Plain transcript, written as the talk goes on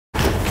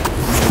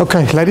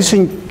Okay, ladies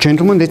and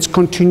gentlemen, let's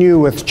continue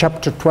with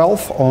chapter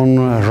 12 on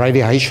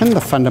radiation,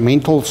 the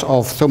fundamentals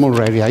of thermal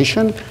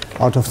radiation,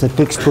 out of the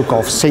textbook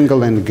of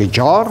Cengel and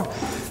Ghajar.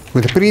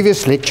 With the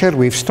previous lecture,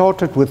 we've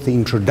started with the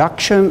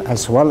introduction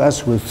as well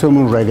as with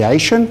thermal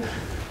radiation.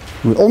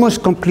 We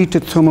almost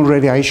completed thermal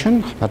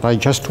radiation, but I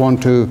just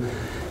want to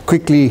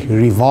quickly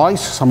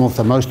revise some of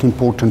the most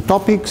important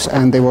topics,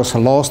 and there was a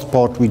last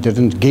part we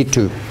didn't get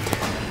to.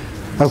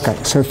 Okay,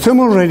 so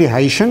thermal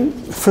radiation,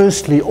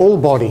 firstly, all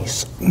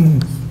bodies.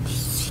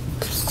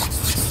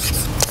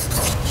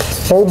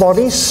 All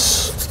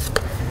bodies,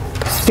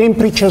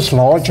 temperatures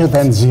larger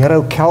than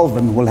 0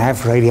 Kelvin will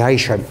have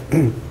radiation.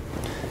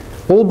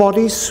 All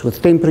bodies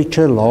with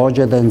temperature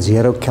larger than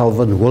 0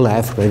 Kelvin will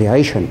have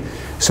radiation.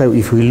 So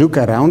if we look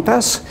around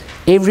us,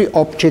 every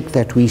object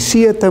that we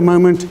see at the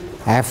moment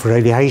have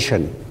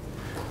radiation.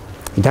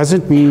 It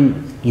doesn't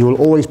mean you will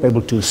always be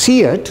able to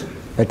see it,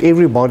 but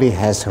everybody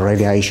has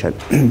radiation.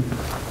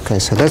 Okay,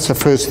 so that's the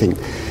first thing.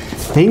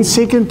 Then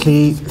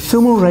secondly,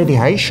 thermal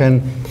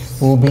radiation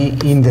will be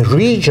in the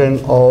region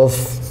of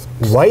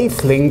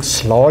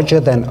wavelengths larger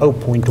than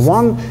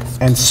 0.1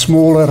 and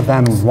smaller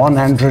than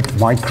 100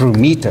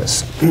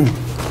 micrometers.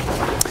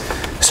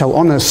 So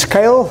on a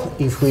scale,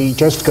 if we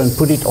just can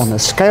put it on a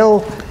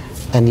scale,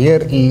 and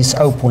here is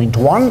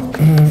 0.1,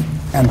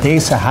 and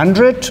there's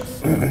 100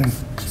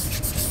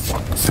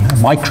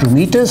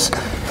 micrometers,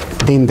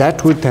 then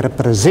that would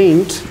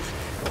represent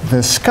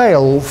the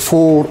scale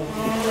for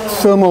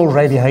thermal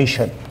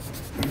radiation.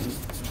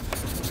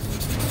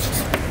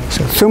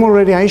 So thermal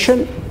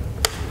radiation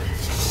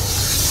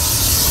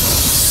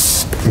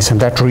is in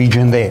that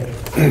region there,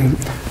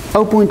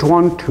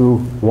 0.1 to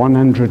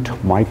 100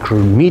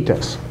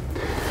 micrometers.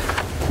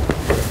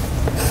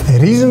 The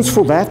reasons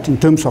for that in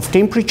terms of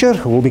temperature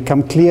will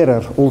become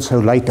clearer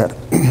also later.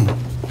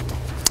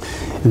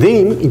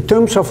 Then, in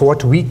terms of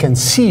what we can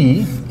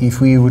see,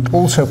 if we would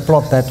also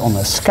plot that on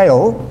a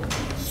scale,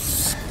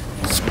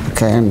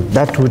 okay, and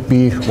that would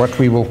be what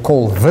we will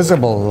call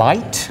visible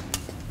light.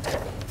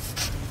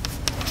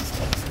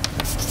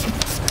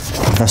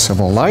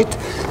 Visible light,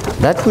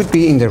 that would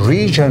be in the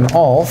region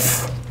of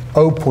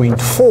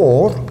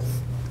 0.4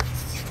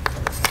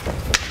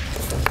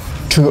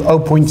 to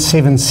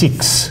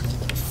 0.76.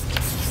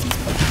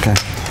 Okay.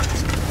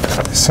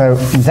 So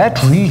in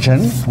that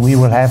region, we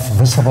will have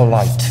visible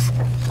light.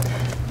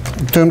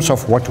 In terms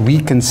of what we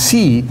can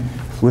see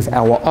with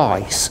our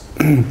eyes,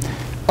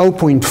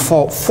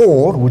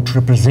 0.44 would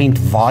represent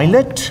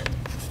violet,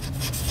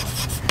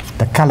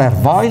 the color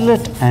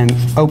violet, and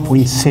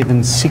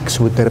 0.76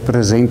 would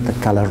represent the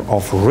color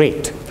of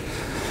red.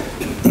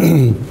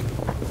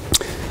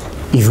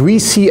 If we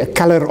see a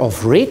color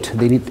of red,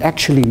 then it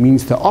actually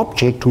means the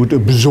object would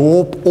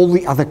absorb all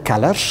the other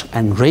colors,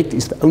 and red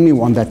is the only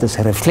one that is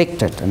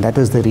reflected, and that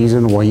is the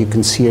reason why you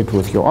can see it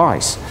with your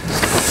eyes.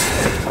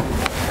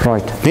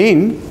 Right,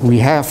 then we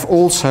have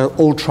also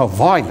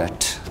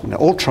ultraviolet. Now,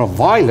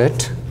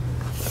 ultraviolet,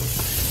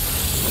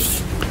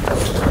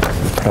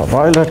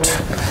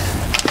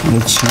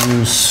 let's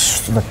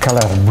use the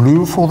color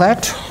blue for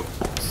that.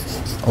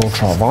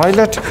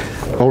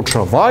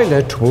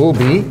 Ultraviolet will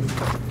be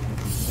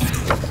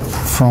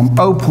from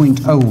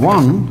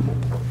 0.01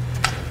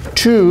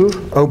 to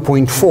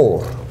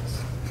 0.4.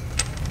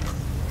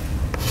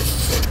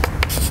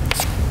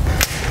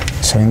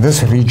 So in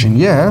this region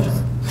here,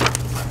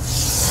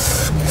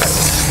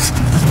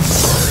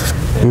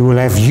 we will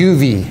have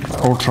UV,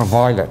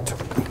 ultraviolet.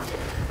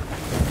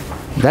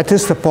 That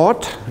is the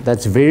part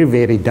that's very,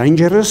 very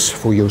dangerous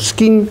for your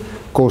skin,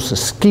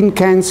 causes skin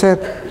cancer,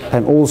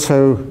 and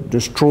also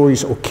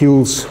destroys or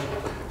kills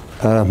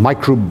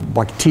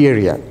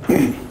microbacteria.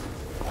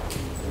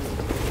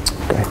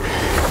 Okay.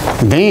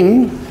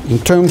 Then, in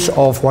terms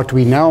of what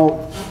we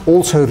now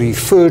also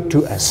refer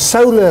to as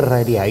solar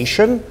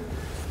radiation,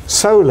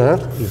 solar,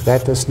 if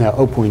that is now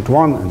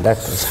 0.1 and that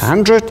is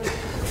 100,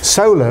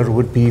 solar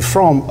would be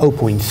from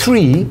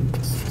 0.3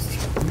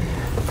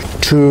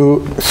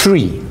 to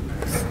 3.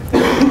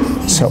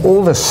 So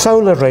all the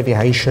solar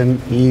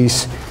radiation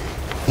is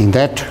in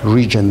that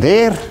region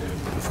there,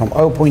 from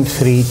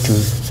 0.3 to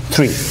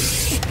 3.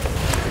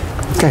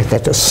 Okay,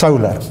 that is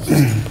solar.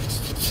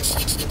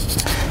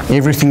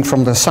 Everything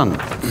from the sun.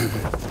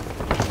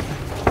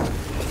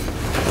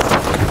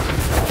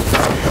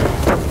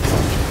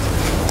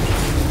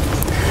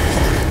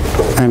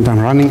 And I'm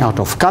running out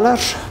of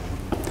colors.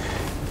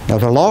 Now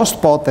the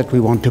last part that we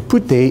want to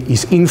put there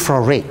is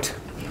infrared.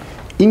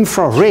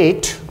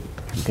 Infrared,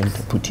 I'm going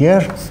to put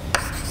here,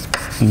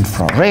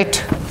 infrared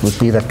would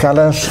be the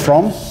colors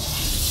from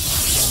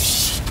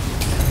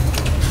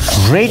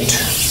red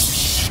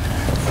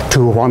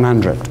to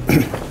 100.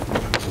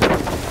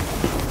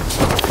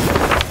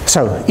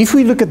 So if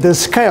we look at this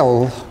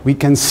scale, we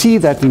can see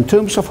that in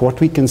terms of what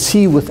we can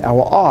see with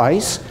our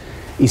eyes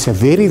is a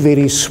very,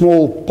 very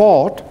small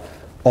part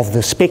of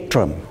the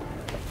spectrum.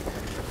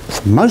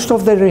 Most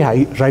of the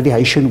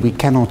radiation we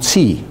cannot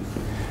see.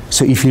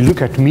 So if you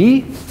look at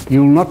me,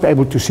 you will not be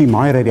able to see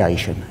my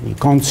radiation. You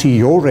can't see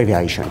your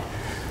radiation.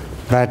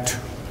 But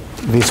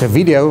there's a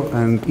video,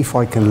 and if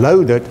I can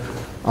load it,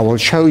 I will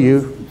show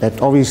you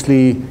that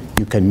obviously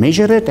you can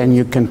measure it and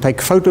you can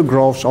take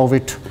photographs of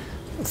it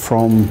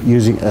from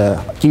using an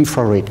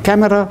infrared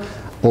camera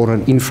or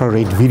an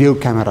infrared video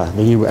camera.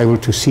 Then you're able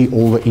to see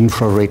all the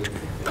infrared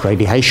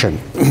radiation.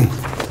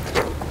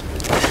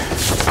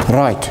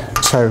 Right,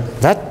 so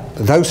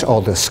those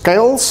are the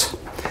scales.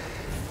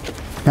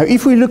 Now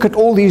if we look at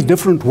all these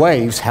different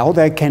waves, how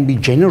they can be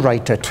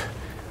generated,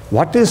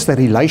 what is the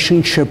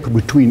relationship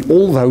between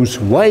all those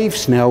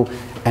waves now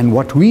and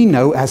what we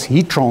know as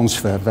heat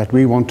transfer that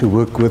we want to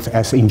work with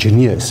as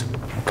engineers?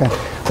 Okay.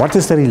 What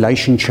is the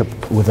relationship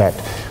with that?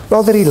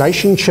 Well, the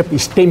relationship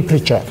is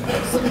temperature.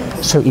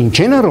 So in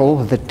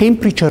general, the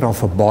temperature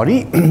of a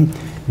body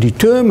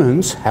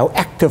determines how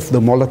active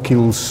the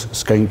molecules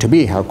is going to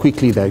be, how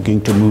quickly they're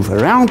going to move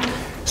around.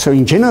 So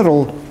in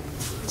general,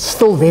 it's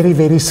still very,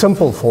 very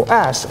simple for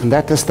us, and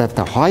that is that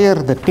the higher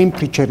the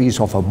temperature is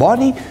of a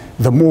body,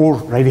 the more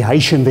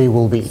radiation there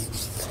will be.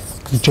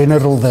 In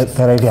general, the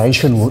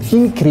radiation will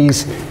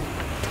increase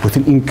with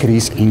an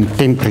increase in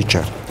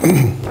temperature.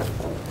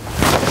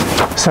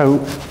 So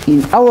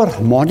in our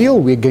module,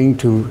 we're going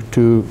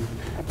to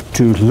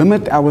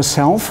limit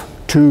ourselves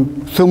to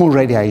thermal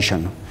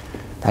radiation.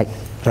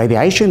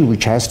 Radiation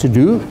which has to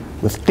do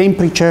with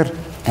temperature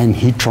and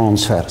heat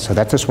transfer. So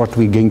that is what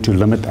we're going to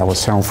limit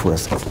ourselves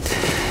with.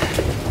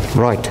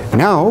 Right,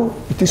 now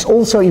it is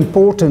also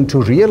important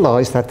to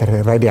realize that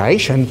the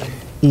radiation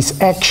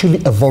is actually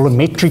a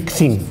volumetric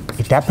thing.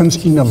 It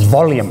happens in a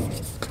volume,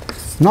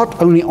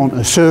 not only on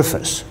a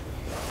surface.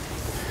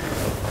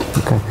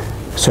 Okay.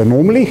 So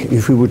normally,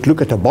 if we would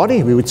look at a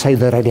body, we would say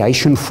the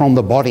radiation from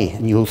the body,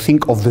 and you'll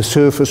think of the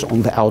surface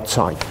on the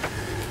outside.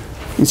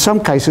 In some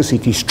cases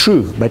it is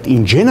true, but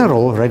in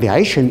general,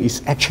 radiation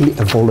is actually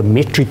a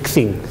volumetric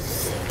thing.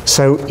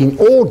 So in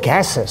all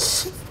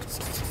gases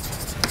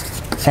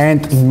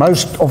and in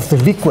most of the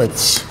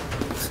liquids,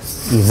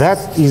 if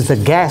that is the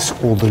gas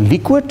or the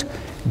liquid,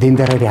 then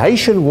the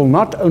radiation will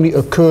not only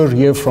occur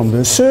here from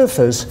the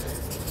surface,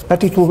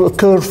 but it will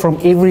occur from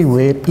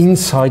everywhere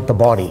inside the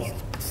body.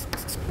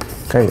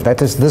 Okay,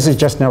 this is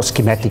just now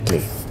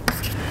schematically.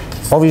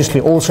 Obviously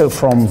also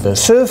from the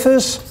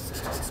surface,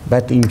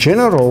 but in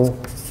general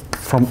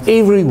from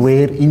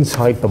everywhere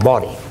inside the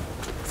body,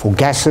 for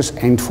gases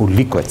and for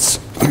liquids.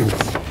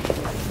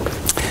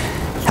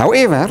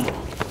 However,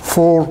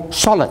 for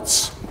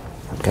solids,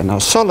 okay, now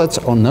solids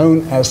are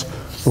known as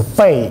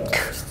opaque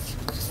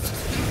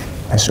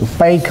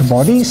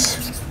bodies,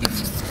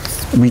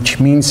 which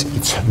means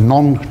it's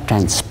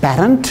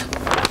non-transparent.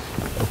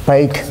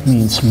 Opaque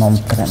means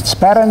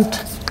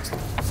non-transparent.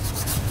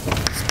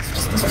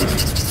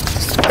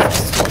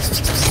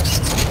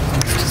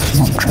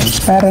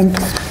 Non-transparent.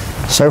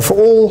 So for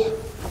all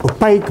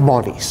opaque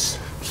bodies,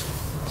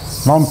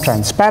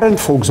 non-transparent,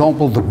 for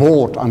example, the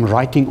board I'm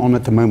writing on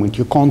at the moment,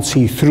 you can't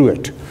see through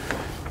it.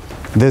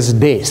 This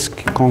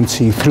desk, you can't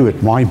see through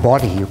it. My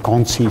body, you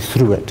can't see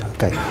through it.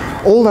 Okay.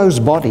 All those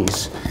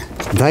bodies,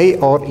 they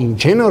are in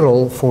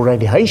general for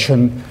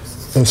radiation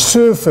a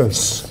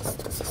surface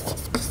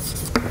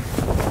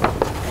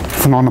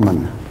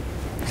phenomenon.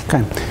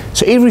 Okay.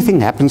 So everything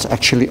happens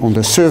actually on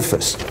the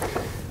surface.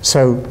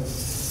 So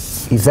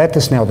if that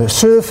is now the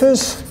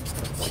surface,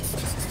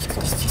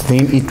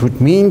 then it would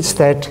mean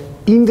that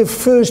in the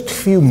first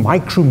few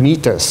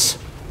micrometers,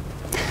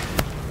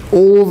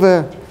 all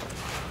the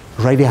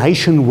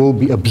radiation will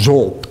be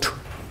absorbed.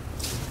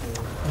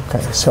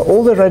 Okay, so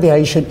all the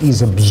radiation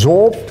is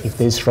absorbed. If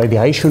there's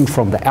radiation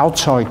from the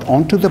outside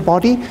onto the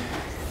body,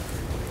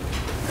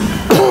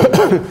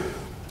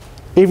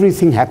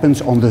 everything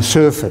happens on the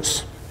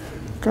surface.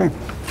 Okay.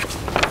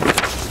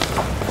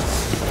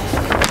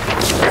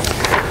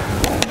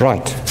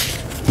 Right.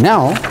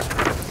 Now,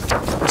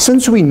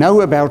 since we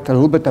know a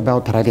little bit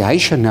about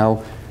radiation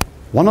now,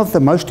 one of the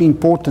most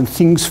important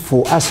things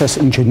for us as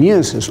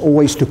engineers is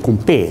always to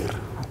compare.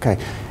 Okay.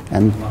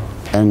 And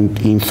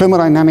in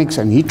thermodynamics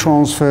and heat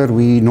transfer,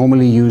 we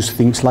normally use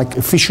things like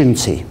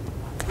efficiency.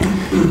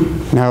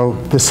 Now,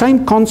 the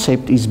same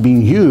concept is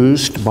being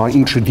used by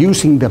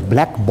introducing the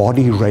black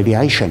body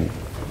radiation.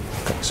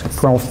 Okay, so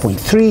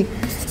 12.3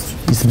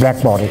 is the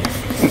black body.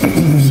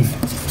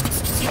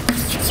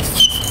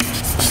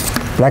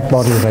 Black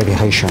body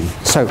radiation.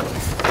 So,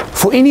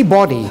 for any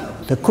body,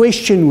 the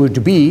question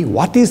would be,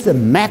 what is the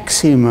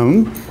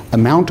maximum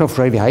amount of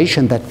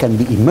radiation that can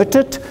be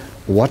emitted?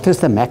 What is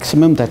the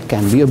maximum that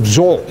can be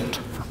absorbed?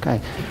 Okay.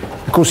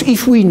 Because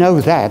if we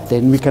know that,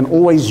 then we can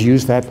always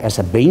use that as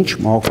a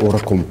benchmark or a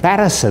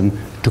comparison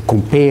to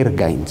compare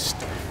against.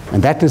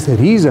 And that is the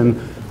reason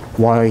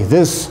why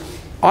this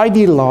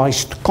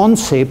idealized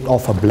concept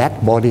of a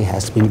black body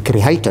has been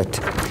created.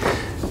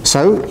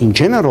 So, in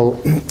general,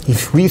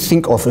 if we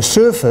think of a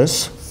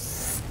surface,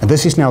 and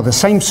this is now the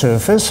same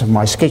surface,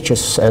 my sketch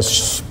is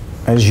as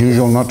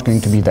usual not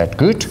going to be that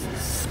good,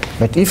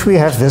 but if we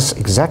have this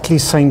exactly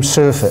same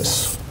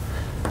surface,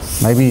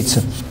 maybe it's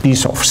a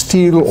piece of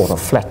steel or a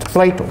flat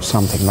plate or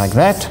something like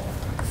that,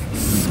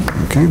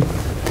 okay,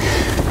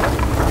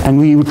 and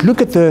we would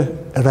look at the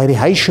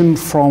radiation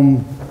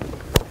from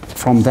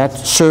from that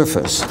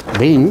surface,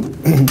 then,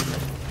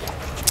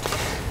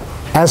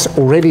 as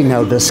already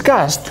now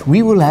discussed,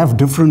 we will have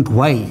different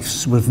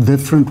waves with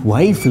different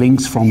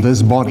wavelengths from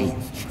this body.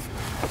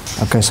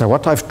 Okay, so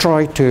what I've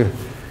tried to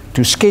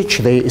sketch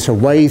there is a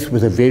wave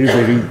with a very,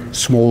 very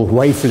small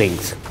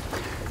wavelength.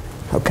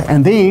 Okay,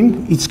 and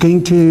then it's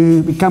going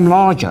to become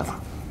larger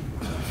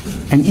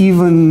and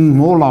even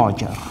more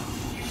larger.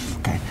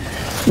 Okay.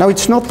 Now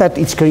it's not that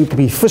it's going to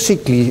be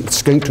physically,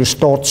 it's going to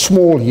start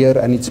small here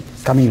and it's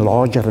becoming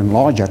larger and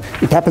larger.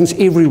 It happens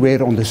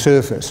everywhere on the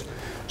surface.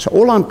 So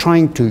all I'm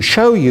trying to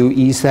show you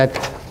is that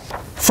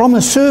from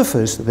a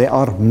surface there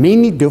are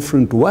many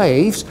different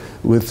waves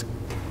with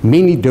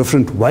many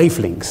different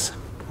wavelengths.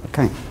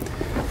 Okay.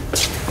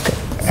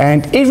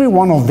 And every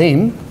one of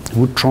them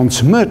would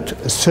transmit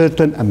a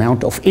certain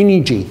amount of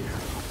energy,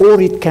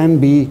 or it can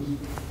be,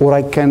 or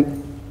I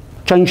can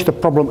change the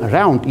problem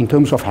around in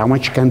terms of how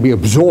much can be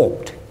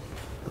absorbed.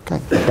 Okay,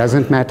 it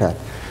doesn't matter.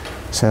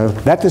 So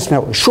that is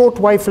now a short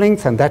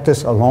wavelength and that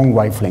is a long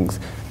wavelength.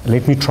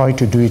 Let me try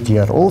to do it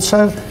here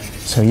also.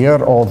 So here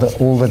are all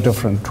the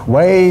different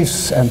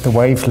waves and the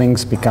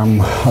wavelengths become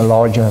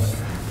larger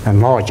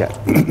and larger.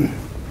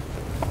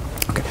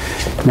 Okay.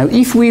 Now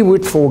if we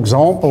would, for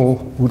example,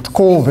 would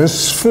call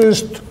this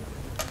first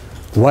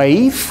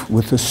wave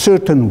with a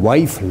certain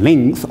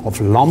wavelength of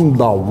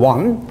lambda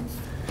 1,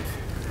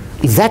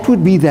 if that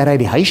would be the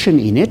radiation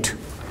in it,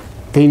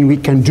 then we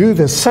can do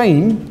the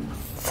same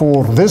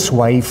for this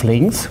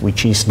wavelength,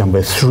 which is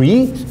number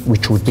 3,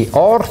 which would be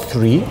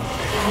R3,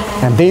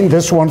 and then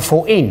this one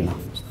for N.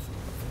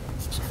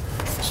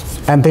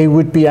 And there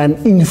would be an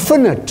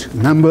infinite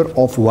number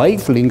of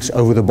wavelengths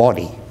over the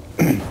body.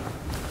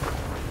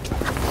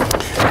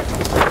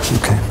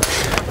 Okay.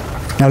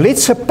 Now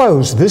let's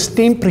suppose this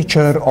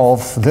temperature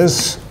of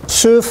this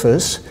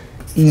surface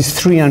is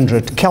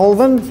 300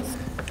 Kelvin,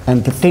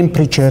 and the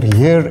temperature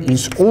here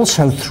is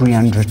also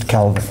 300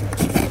 Kelvin.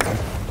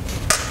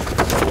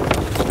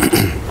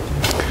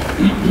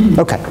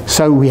 Okay,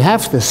 so we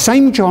have the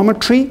same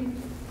geometry,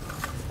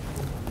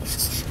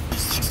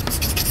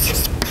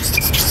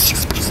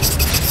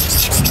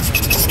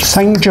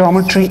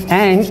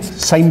 and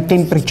same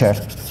temperature.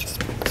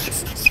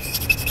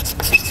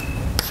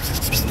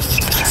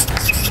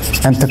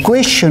 And the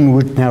question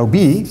would now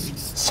be,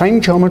 same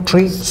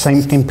geometry,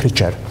 same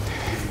temperature.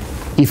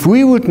 If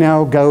we would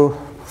now go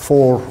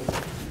for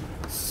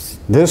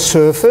this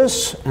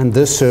surface,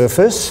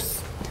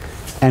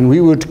 and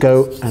we would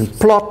go and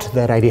plot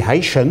the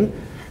radiation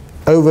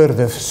over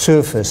the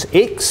surface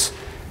X,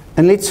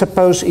 and let's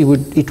suppose it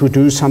would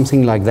do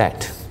something like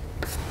that.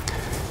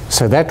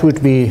 So that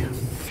would be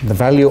the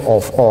value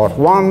of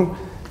R1,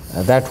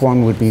 that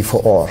one would be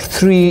for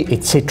R3,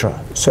 etc.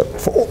 So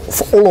for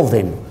all of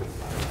them.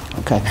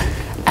 Okay.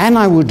 And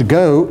I would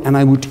go and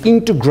I would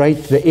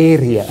integrate the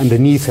area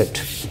underneath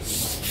it.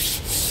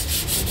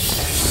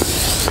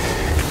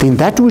 Then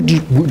that would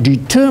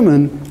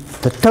determine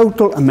the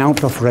total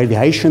amount of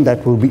radiation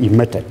that will be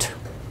emitted.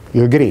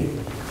 You agree?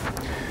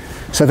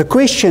 So the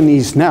question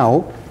is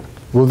now,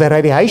 will the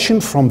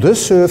radiation from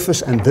this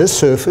surface and this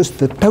surface,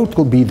 the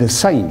total be the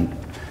same?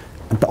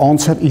 And the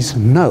answer is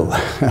no.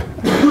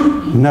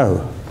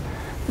 No.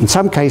 In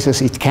some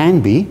cases it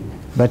can be,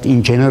 but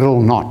in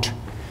general not.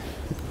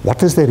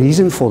 What is the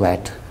reason for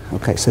that?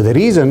 Okay, so the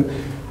reason,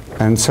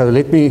 and so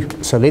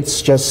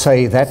let's just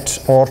say that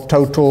R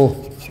total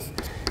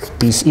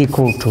is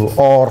equal to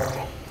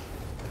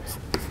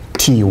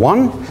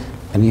RT1,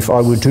 and if I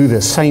would do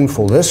the same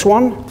for this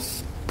one,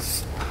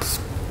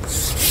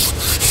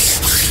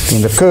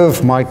 then the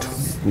curve might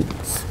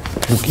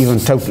look even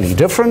totally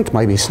different,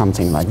 maybe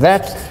something like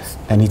that,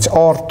 and its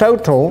R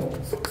total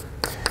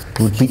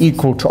would be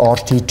equal to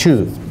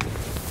RT2.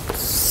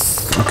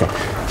 Okay,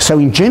 so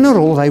in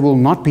general they will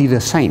not be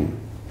the same.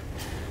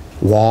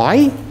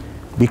 Why?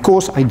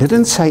 Because I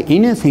didn't say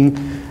anything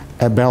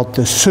about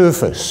the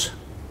surface.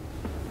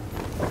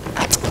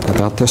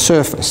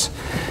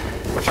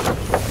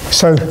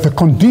 So the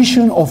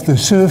condition of the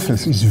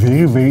surface is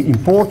very, very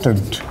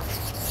important.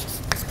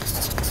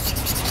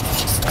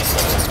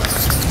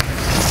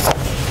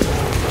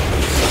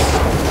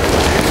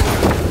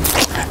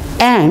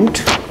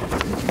 And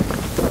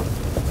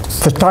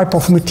the type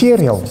of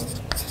material.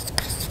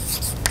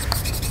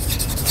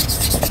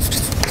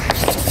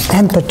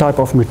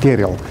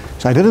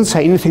 So I didn't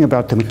say anything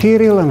about the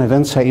material and I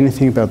didn't say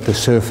anything about the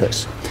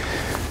surface.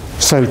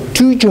 So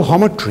two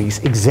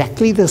geometries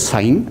exactly the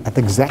same, at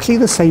exactly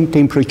the same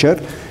temperature,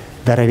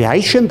 the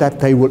radiation that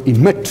they will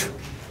emit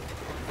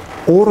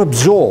or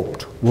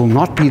absorbed will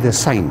not be the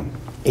same,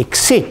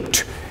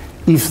 except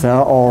if they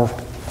are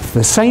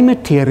the same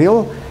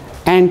material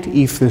and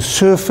if the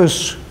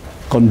surface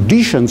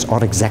conditions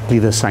are exactly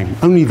the same.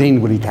 Only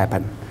then will it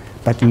happen.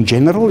 But in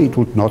general, it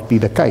would not be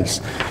the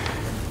case.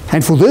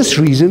 And for this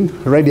reason,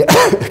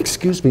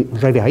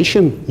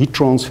 radiation heat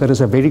transfer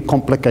is a very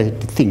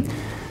complicated thing.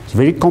 It's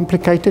very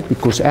complicated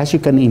because, as you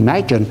can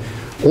imagine,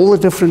 all the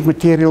different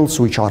materials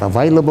which are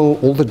available,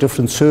 all the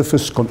different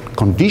surface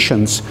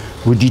conditions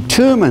would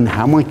determine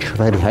how much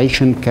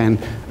radiation can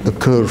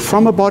occur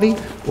from a body,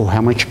 or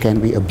how much can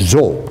be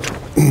absorbed.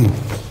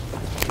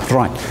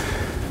 Right.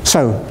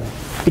 So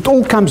it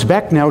all comes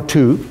back now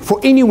to, for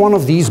any one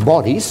of these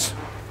bodies,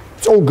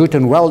 it's all good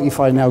and well if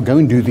I now go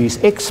and do these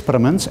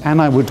experiments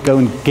and I would go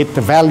and get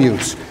the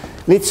values.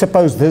 Let's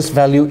suppose this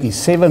value is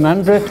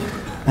 700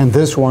 and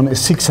this one is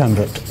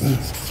 600.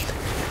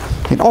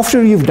 And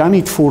after you've done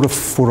it for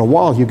a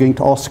while, you're going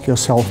to ask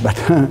yourself, but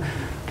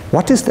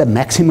what is the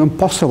maximum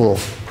possible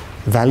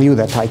value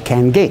that I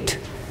can get?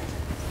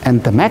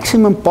 And the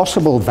maximum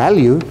possible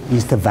value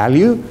is the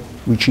value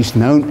which is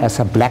known as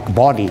a black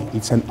body.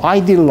 It's an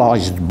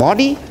idealized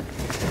body.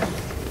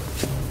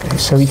 Okay,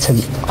 so it's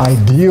an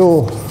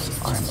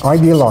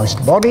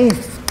idealized body.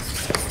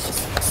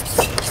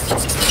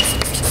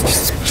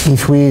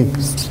 If we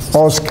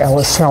ask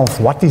ourselves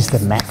what is the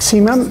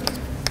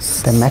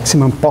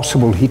maximum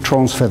possible heat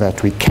transfer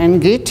that we can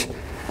get,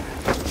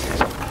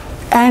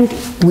 and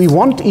we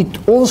want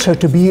it also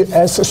to be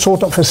as a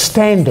sort of a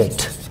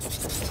standard.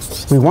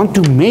 We want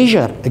to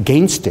measure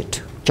against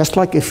it, just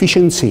like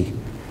efficiency.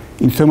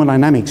 In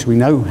thermodynamics, we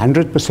know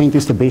 100%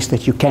 is the best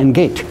that you can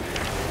get.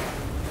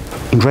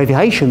 In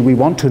radiation, we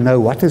want to know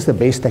what is the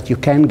best that you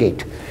can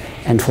get.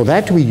 And for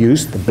that, we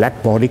use the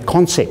black body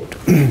concept.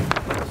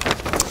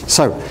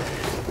 So,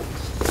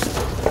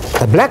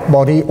 a black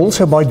body,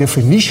 also by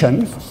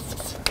definition,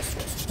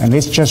 and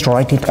let's just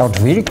write it out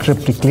very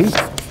cryptically,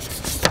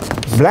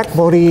 black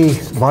body,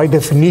 by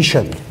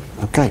definition,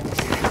 okay,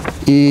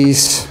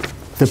 is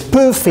the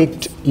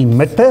perfect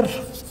emitter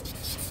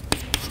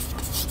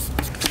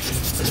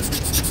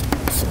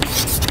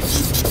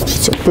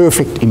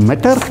perfect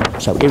emitter,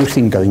 so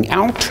everything going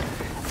out,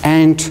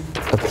 and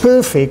a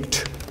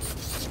perfect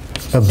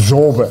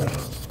absorber.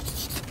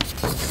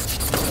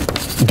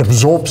 It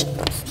absorbs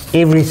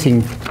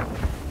everything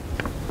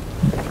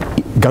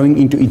going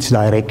into its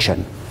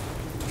direction.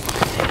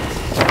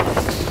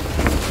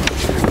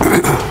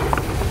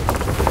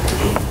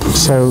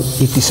 So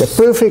it is a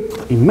perfect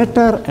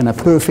emitter and a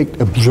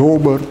perfect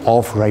absorber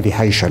of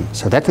radiation.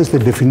 So that is the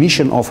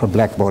definition of a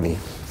black body.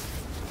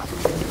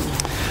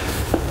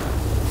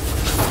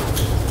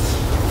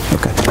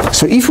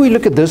 So if we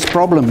look at this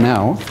problem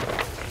now,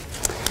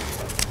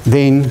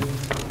 then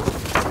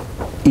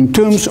in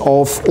terms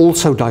of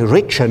also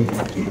direction,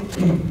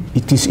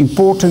 it is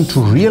important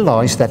to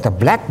realize that a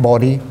black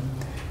body,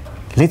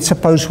 let's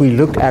suppose we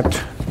look at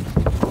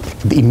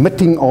the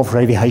emitting of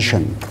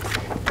radiation.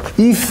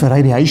 If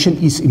radiation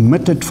is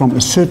emitted from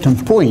a certain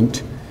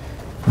point,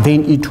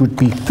 then it would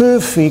be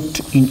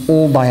perfect in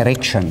all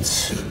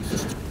directions.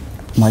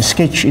 My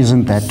sketch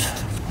isn't that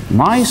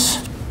nice,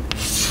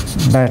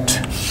 but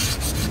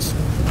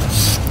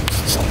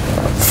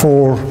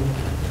for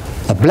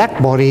a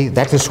black body,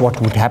 that is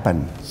what would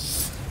happen.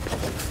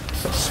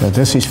 So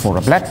this is for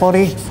a black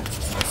body,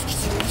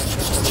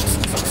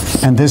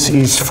 and this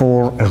is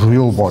for a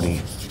real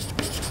body.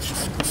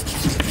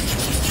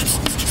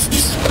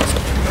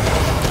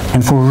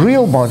 And for a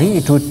real body,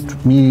 it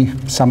would be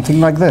something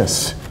like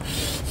this.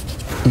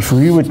 If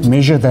we would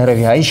measure the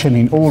radiation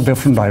in all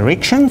different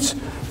directions,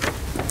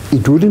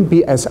 it wouldn't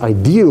be as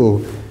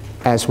ideal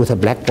as with a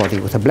black body.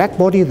 With a black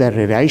body, the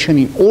radiation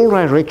in all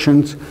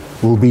directions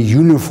will be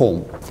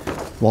uniform,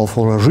 while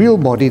for a real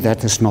body,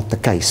 that is not the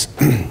case.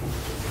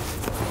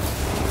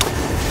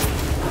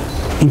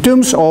 In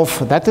terms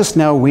of, that is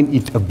now when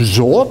it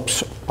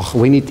absorbs,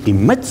 or when it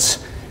emits.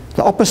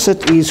 The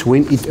opposite is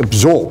when it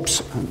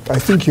absorbs. I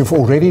think you've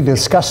already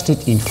discussed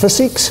it in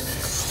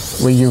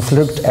physics, where you've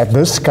looked at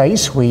this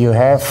case, where you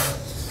have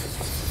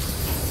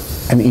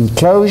an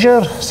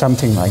enclosure,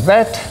 something like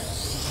that,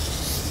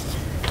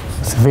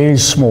 with a very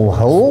small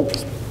hole,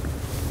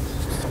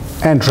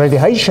 and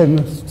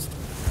radiation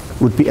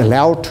would be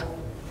allowed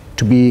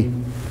to be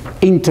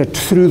entered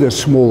through the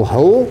small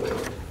hole,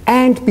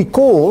 and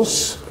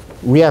because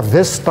we have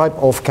this type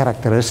of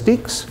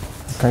characteristics,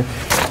 okay,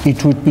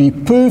 it would be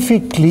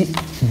perfectly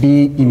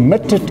be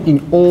emitted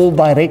in all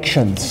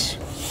directions.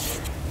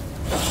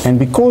 And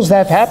because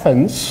that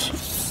happens,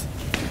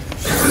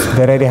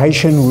 the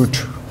radiation would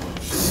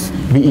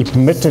be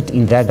emitted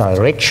in that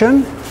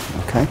direction,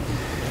 okay?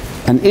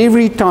 And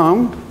every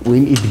time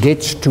when it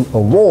gets to a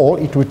wall,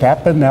 it would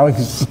happen now,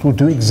 it will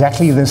do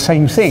exactly the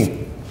same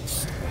thing.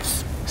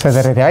 So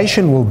the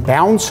radiation will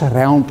bounce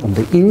around on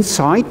the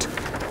inside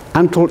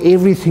until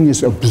everything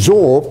is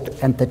absorbed,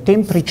 and the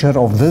temperature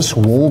of this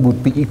wall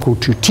would be equal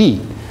to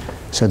T.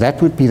 So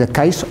that would be the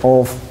case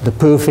of the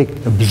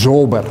perfect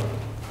absorber.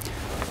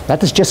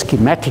 That is just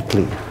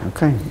schematically,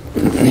 okay?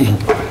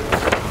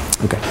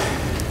 Okay.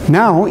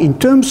 Now, in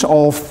terms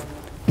of,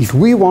 if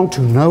we want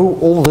to know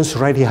all this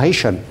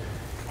radiation,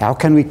 how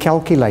can we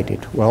calculate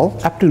it? Well,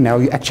 up to now,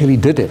 you actually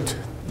did it.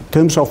 In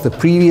terms of the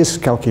previous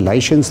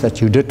calculations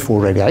that you did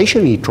for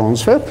radiation heat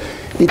transfer,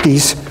 it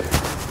is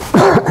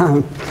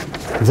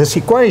this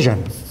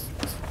equation.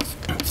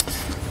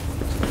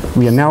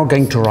 We are now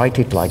going to write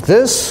it like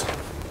this.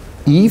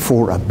 E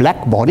for a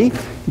black body.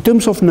 In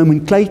terms of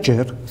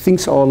nomenclature,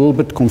 things are a little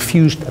bit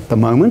confused at the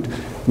moment,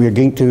 we are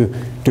going to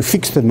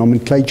fix the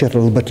nomenclature a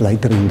little bit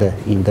later in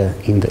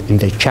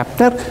the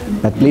chapter,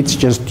 but let's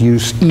just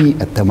use E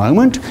at the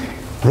moment.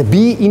 The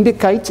B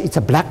indicates it's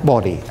a black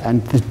body,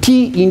 and the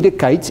T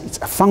indicates it's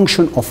a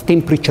function of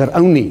temperature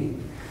only.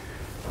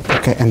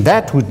 Okay, and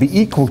that would be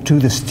equal to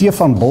the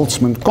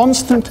Stefan-Boltzman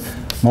constant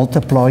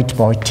multiplied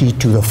by T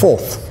to the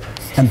fourth.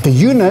 And the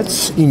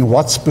units in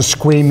watts per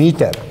square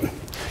meter.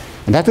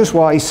 And that is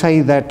why I say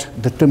that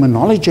the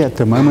terminology at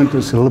the moment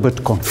is a little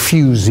bit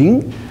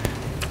confusing,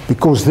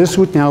 because this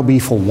would now be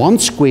for 1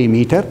 square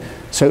meter.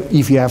 So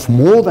if you have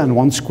more than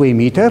 1 square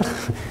meter,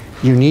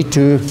 you need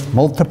to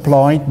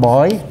multiply it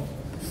by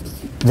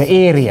the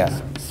area.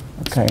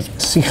 Okay,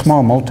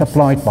 sigma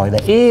multiplied by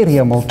the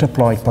area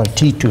multiplied by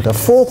T to the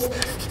fourth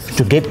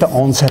to get the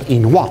answer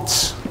in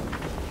watts.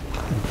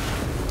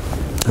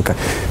 Okay,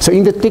 so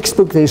in the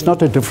textbook there's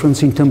not a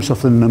difference in terms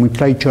of the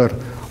nomenclature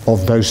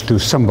of those two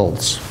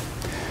symbols.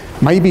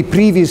 Maybe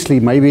previously,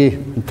 maybe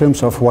in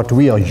terms of what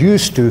we are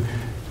used to,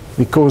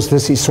 because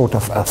this is sort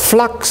of a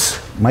flux,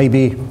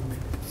 maybe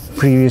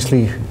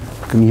previously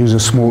you can use a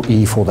small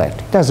e for that.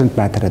 It doesn't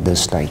matter at this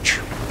stage.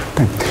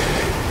 Okay.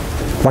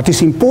 What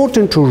is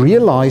important to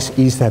realize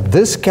is that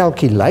this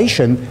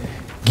calculation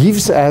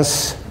gives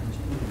us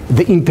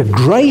the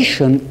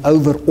integration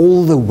over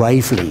all the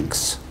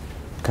wavelengths.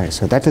 Okay,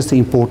 so that is the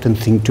important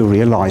thing to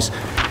realize,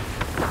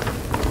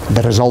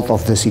 the result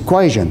of this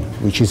equation,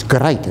 which is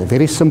great, a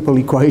very simple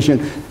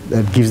equation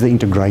that gives the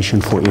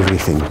integration for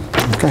everything.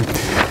 Okay.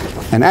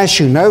 And as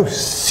you know,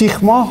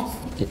 sigma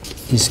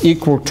is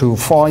equal to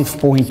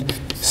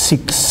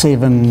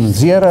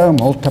 5.670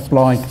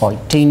 multiplied by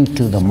 10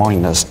 to the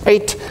minus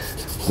 8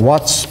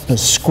 watts per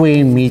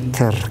square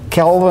meter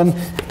Kelvin,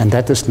 and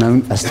that is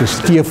known as the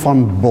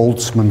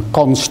Stefan-Boltzman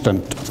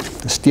constant.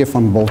 The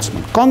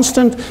Stefan-Boltzman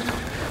constant.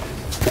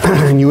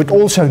 And you would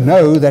also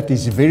know that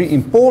it's very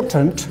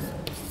important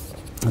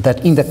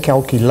that in the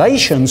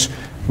calculations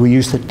we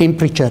use the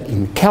temperature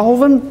in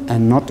Kelvin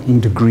and not in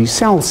degrees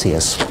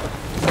Celsius.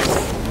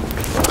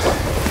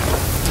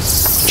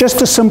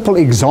 Just a simple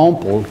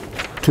example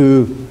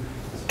to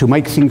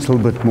make things a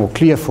little bit more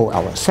clear for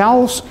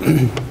ourselves.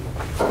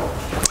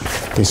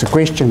 There's a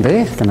question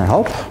there. Can I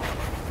help?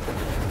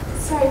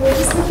 Sorry, we're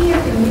just looking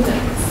at the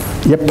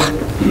units. Yep. The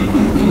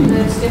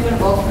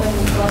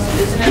Stefan-Boltzman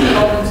constant, isn't it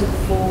equal to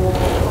 4 or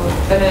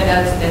better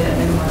that's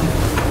than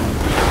 1?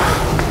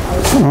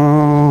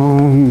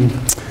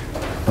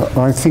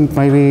 I think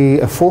maybe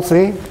a fourth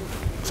there,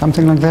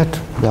 something like that.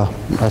 Yeah,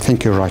 I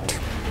think you're right.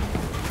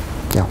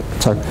 Yeah,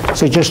 so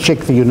just check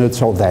the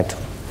units of that.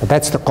 But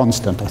that's the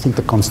constant. I think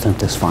the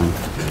constant is fine.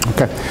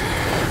 Okay.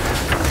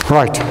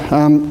 Right.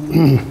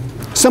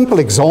 Simple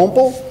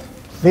example.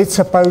 Let's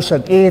suppose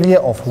an area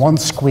of 1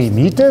 square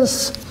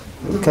meters.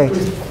 Okay.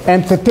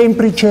 And the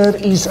temperature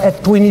is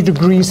at 20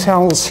 degrees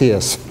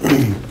Celsius.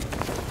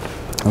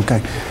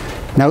 Okay.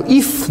 Now,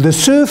 if the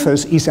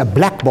surface is a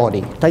black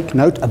body, take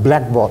note, a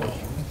black body.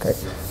 Okay.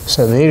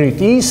 So there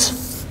it is.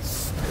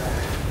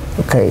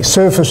 Okay,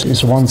 surface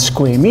is 1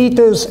 square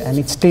meters and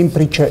its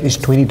temperature is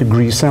 20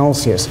 degrees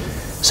Celsius.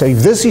 So if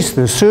this is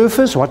the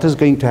surface, what is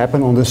going to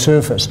happen on the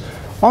surface?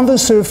 On the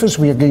surface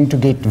we are going to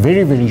get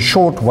very, very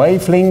short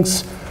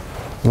wavelengths,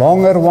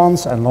 longer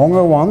ones and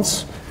longer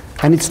ones.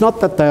 And it's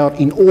not that they are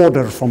in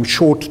order from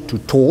short to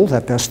tall,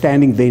 that they're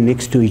standing there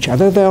next to each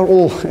other. They're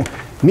all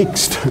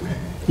mixed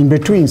in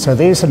between. So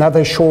there's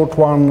another short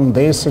one,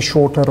 there's a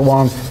shorter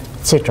one,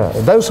 etc.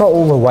 Those are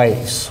all the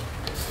waves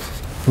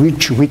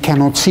which we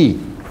cannot see.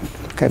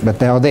 Okay, but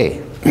they are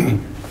there.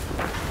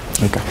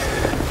 Okay.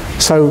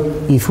 So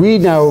if we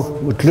now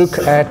would look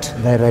at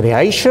the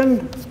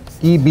radiation,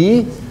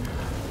 EB,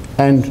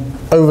 and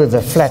over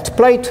the flat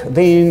plate,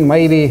 then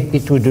maybe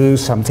it would do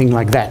something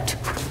like that.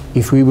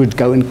 If we would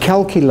go and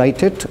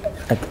calculate it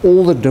at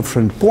all the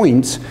different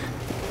points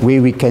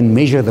where we can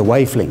measure the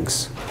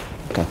wavelengths.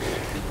 Okay.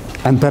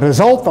 And the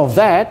result of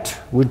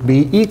that would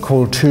be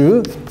equal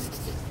to,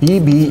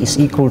 EB is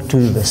equal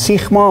to the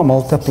sigma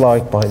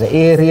multiplied by the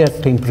area,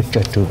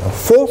 temperature to the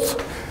fourth.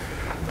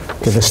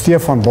 Okay, the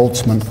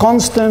Stefan-Boltzman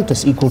constant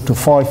is equal to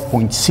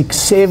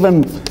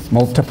 5.67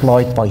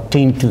 multiplied by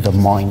 10 to the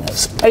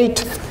minus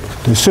 8.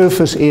 The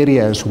surface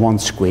area is 1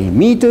 square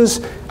meters,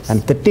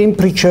 and the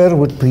temperature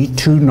would be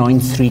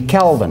 293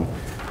 Kelvin.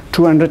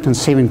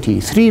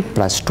 273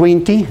 plus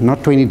 20,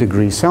 not 20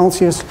 degrees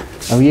Celsius.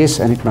 Oh yes,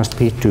 and it must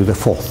be to the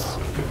fourth.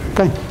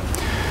 Okay.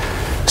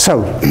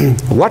 So,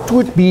 what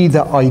would be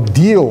the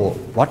ideal,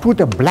 what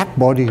would a black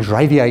body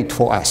radiate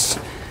for us?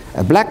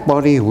 A black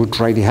body would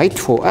radiate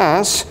for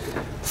us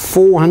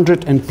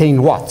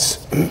 410 watts.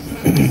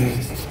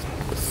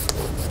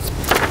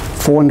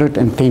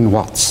 410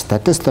 watts.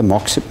 That is the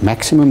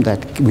maximum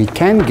that we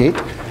can get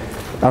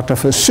out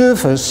of a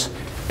surface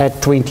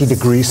at 20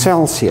 degrees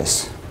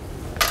Celsius.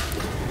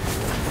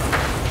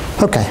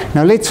 Okay,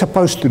 now let's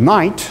suppose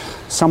tonight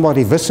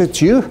somebody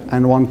visits you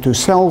and want to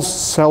sell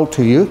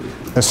to you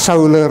a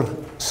solar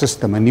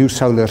system, a new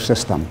solar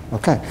system.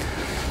 Okay.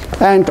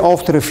 And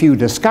after a few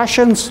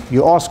discussions,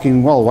 you ask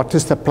him, well, what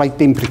is the plate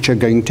temperature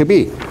going to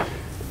be?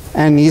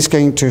 And he's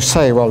going to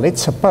say, well,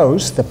 let's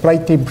suppose the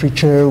plate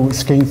temperature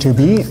is going to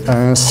be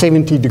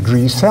 70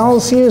 degrees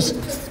Celsius,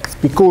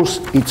 because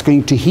it's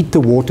going to heat the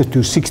water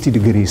to 60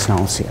 degrees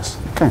Celsius.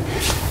 Okay.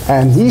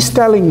 And he's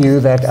telling you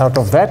that out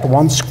of that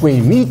 1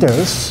 square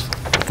meters,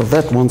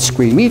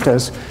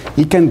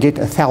 he can get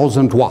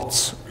 1,000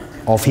 watts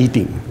of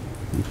heating.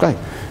 Okay.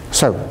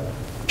 So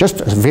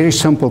just a very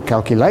simple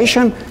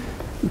calculation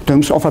in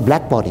terms of a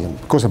black body,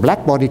 because a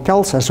black body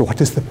tells us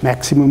what is the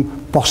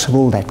maximum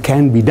possible that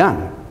can be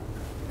done.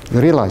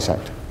 You realize that?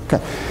 Okay.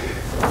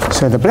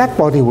 So the black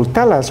body will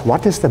tell us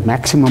what is the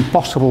maximum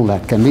possible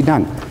that can be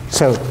done.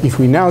 So if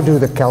we now do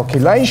the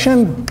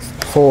calculation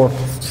for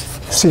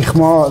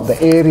sigma,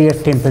 the area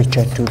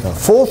temperature to the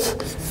 4th,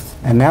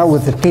 and now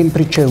with the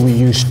temperature we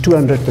use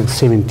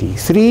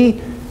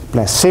 273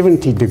 plus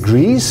 70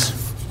 degrees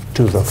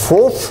to the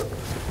 4th,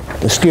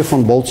 the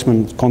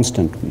Stefan-Boltzman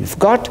constant we've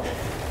got,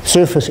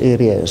 surface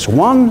area is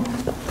 1,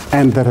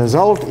 and the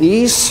result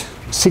is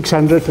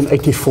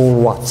 684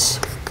 watts.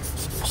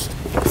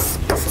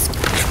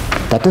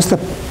 That is the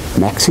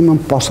maximum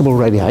possible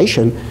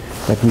radiation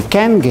that we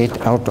can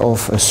get out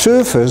of a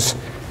surface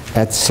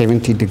at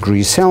 70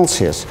 degrees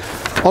Celsius.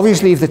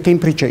 Obviously, if the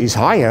temperature is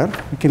higher,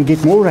 we can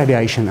get more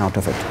radiation out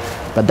of it.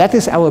 But that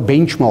is our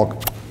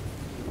benchmark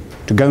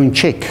to go and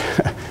check,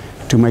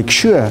 to make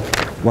sure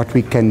what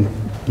we can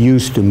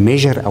use to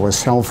measure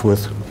ourselves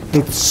with.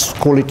 Let's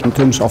call it in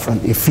terms of an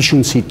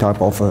efficiency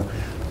type of a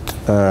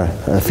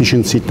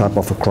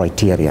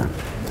criteria.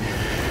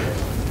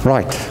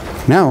 Right,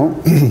 now,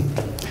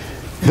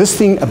 this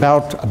thing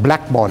about a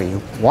black body,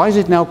 why is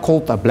it now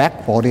called a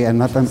black body and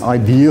not an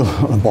ideal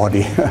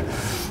body?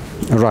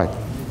 Right.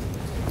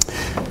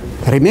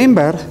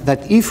 Remember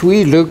that if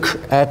we look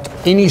at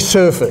any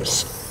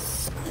surface,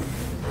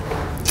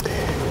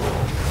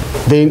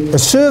 then a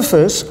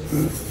surface,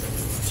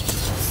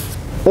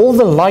 all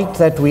the light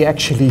that we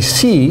actually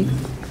see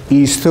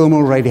is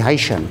thermal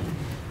radiation.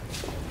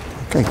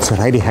 Okay, it's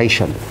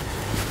radiation.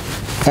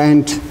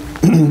 And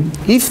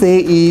if there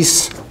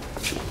is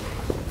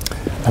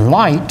a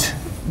light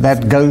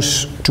that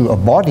goes to a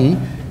body,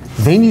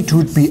 then it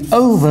would be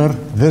over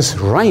this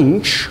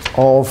range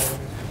of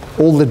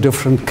all the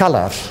different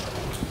colors,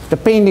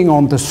 depending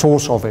on the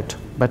source of it.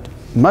 But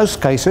in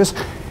most cases,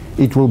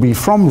 it will be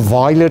from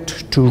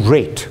violet to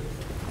red.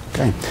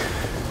 Okay.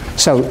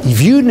 So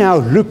if you now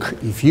look,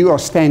 if you are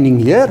standing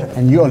here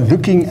and you are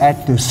looking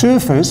at the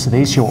surface,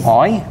 there's your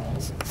eye,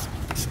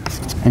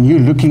 and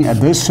you're looking at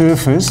this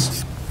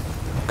surface,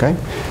 okay,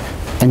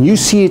 and you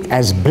see it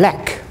as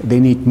black,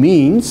 then it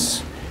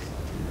means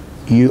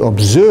you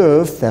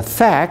observe the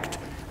fact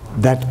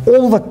that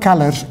all the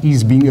colors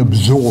is being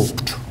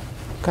absorbed.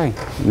 Okay,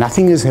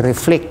 nothing is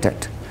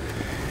reflected.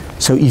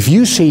 So if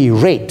you see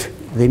red,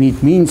 then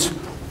it means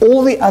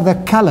all the other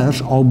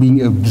colors are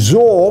being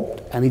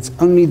absorbed and it's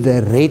only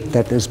the red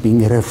that is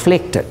being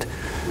reflected.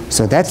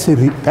 So that's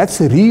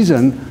the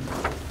reason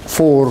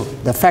for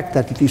the fact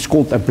that it is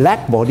called a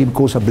black body,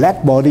 because a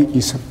black body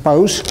is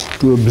supposed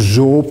to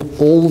absorb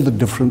all the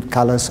different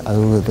colors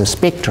over the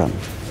spectrum.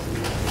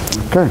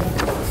 Okay.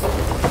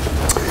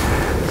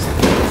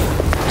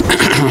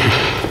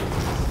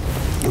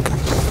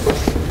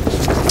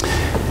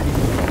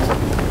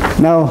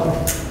 Now,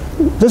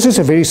 this is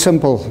a very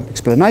simple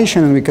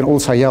explanation, and we can all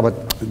say, yeah,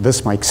 but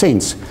this makes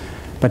sense.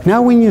 But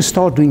now when you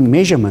start doing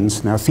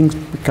measurements, now things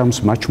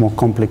becomes much more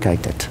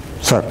complicated.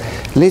 So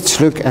let's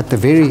look at the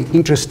very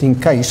interesting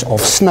case of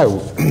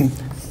snow.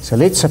 So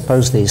let's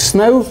suppose there's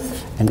snow,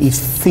 and if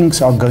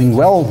things are going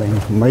well,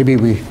 then maybe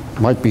we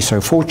might be so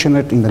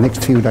fortunate in the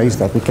next few days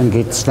that we can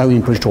get snow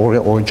in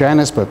Pretoria or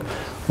Johannesburg,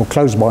 or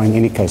close by. In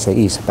any case there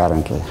is,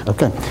 apparently.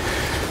 Okay.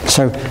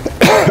 So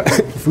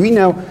if we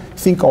now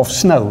think of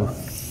snow,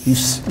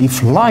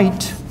 if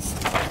light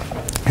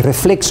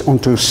reflects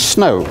onto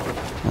snow,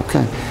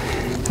 okay,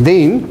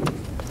 then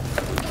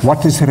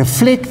what is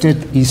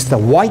reflected is the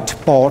white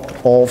part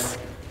of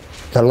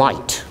the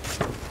light,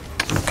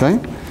 okay,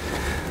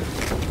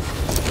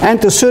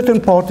 and a certain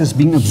part is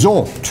being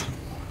absorbed.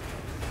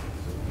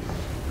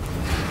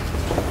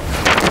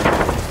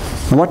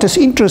 And what is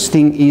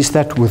interesting is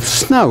that with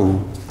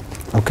snow,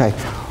 okay,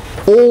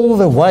 all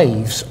the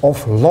waves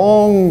of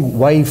long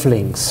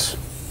wavelengths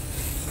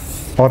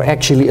are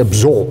actually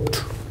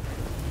absorbed.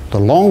 The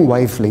long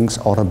wavelengths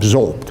are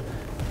absorbed,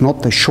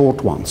 not the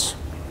short ones.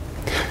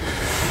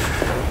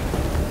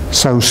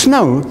 So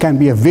snow can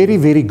be a very,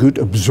 very good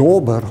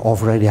absorber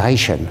of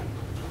radiation.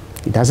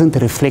 It doesn't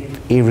reflect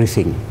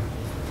everything.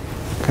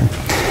 Okay.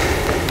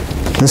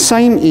 The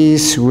same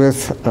is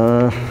with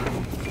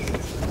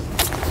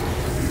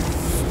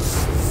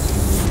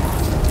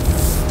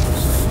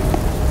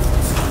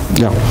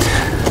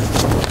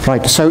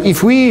right. So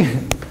if we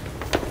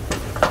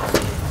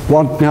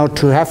want now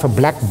to have a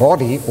black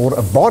body, or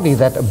a body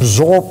that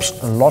absorbs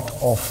a lot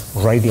of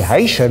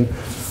radiation,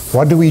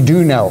 what do we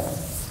do now?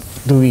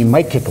 Do we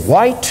make it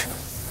white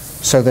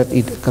so that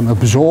it can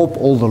absorb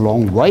all the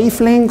long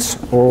wavelengths,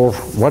 or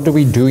what do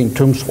we do in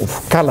terms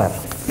of color?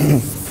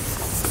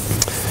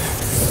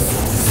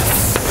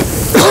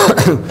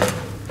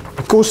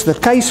 because the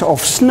case of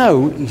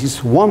snow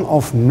is one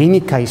of many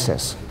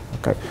cases.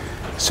 Okay.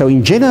 So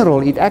in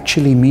general, it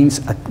actually means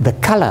the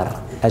color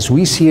as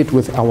we see it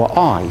with our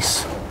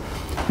eyes,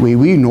 where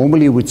we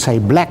normally would say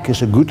black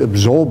is a good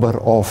absorber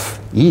of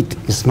heat,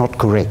 is not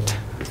correct.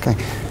 Okay.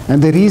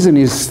 And the reason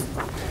is,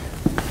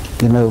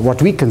 you know,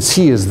 what we can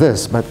see is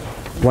this, but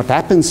what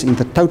happens in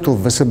the total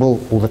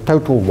visible or the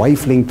total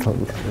wavelength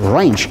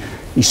range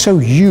is so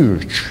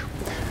huge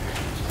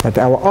that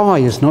our eye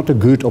is not a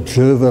good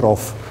observer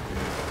of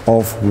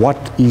what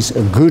is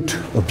a good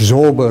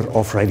absorber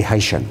of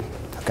radiation.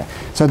 Okay.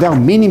 So there are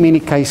many, many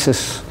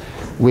cases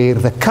where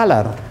the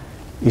color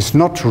is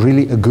not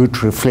really a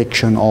good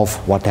reflection of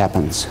what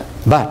happens.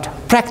 But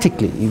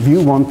practically, if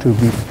you want to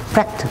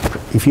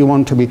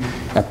be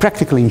a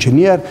practical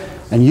engineer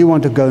and you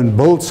want to go and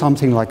build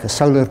something like a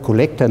solar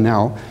collector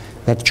now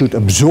that should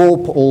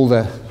absorb all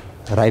the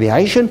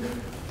radiation,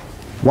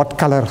 what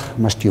color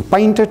must you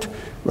paint it?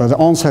 Well, the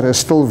answer is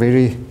still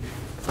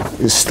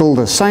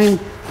the same.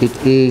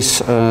 It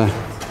is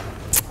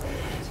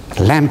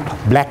lamp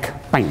black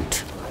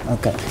paint.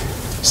 Okay.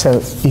 So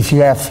if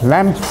you have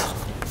lamp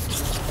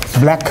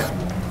black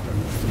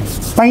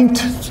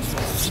paint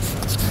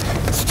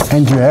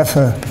and you have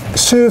a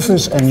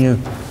surface and you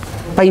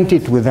paint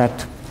it with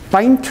that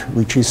paint,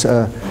 which is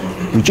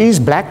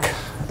black,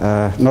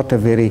 not a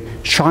very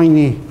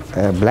shiny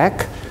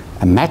black,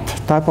 a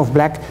matte type of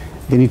black,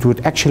 then it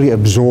would actually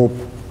absorb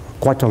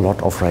quite a lot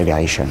of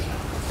radiation.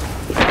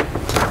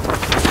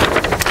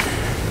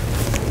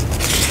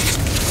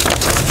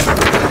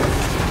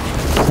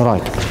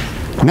 Right.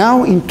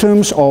 Now in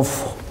terms of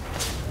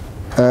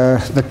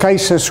the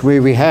cases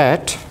where we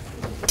had,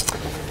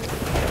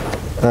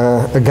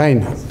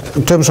 again,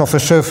 in terms of a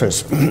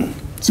surface.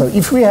 So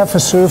if we have a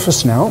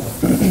surface now,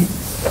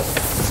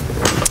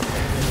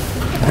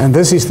 and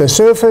this is the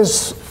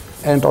surface,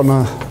 and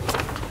on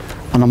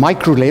a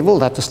micro level,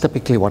 that is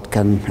typically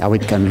how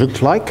it can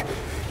look like,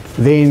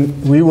 then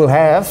we will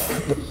have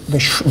the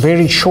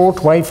very short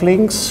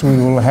wavelengths, we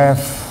will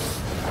have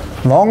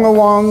longer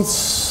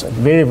ones,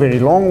 very, very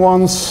long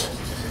ones,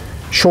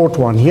 short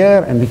one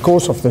here, and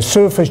because of the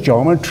surface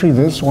geometry,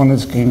 this one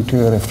is going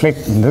to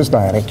reflect in this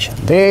direction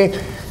there,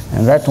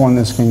 and that one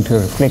is going to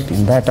reflect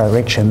in that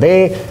direction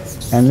there,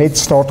 and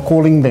let's start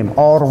calling them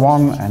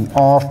R1 and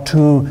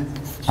R2,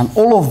 and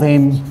all of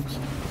them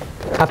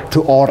up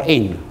to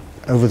Rn,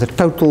 over the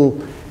total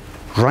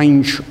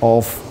range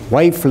of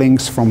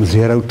wavelengths from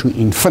 0 to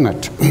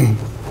infinite.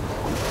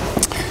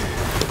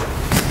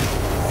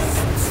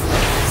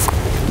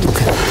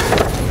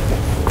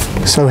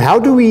 So how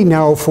do we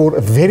now, for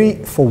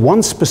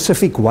one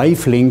specific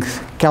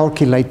wavelength,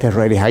 calculate the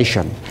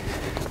radiation?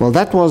 Well,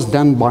 that was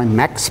done by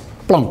Max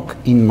Planck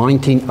in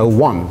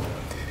 1901.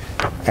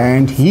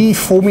 And he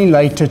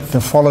formulated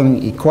the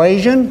following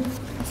equation,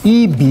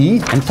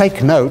 EB, and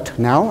take note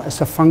now,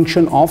 as a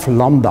function of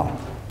lambda.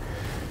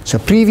 So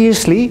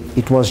previously,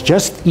 it was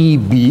just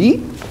EB,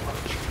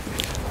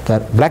 the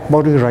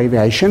blackbody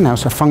radiation,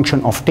 as a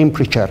function of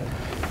temperature,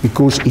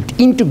 because it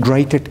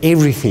integrated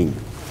everything.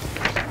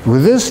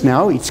 With this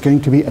now, it's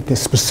going to be at a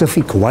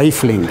specific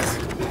wavelength.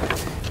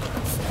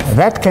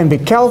 That can be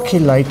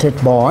calculated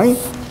by,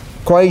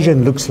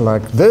 equation looks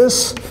like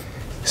this,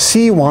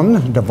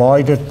 C1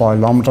 divided by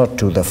lambda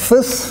to the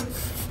 5th,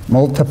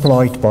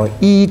 multiplied by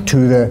E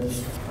to the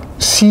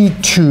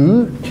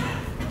C2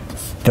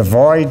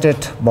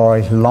 divided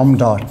by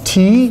lambda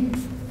T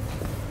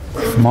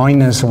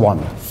minus 1.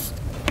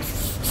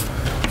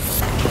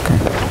 Okay.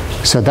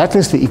 So that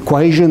is the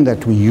equation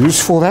that we use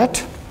for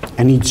that,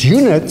 and its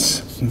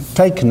units,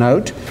 take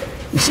note,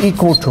 is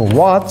equal to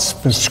watts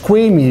per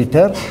square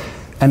meter,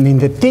 and in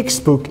the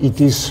textbook it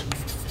is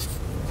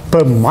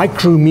per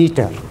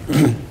micrometer.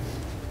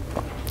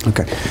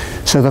 Okay,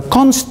 so the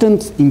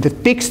constant in the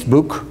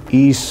textbook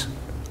is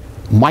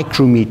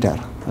micrometer.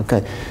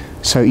 Okay,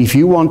 so if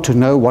you want to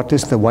know what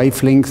is the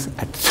wavelength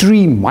at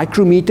 3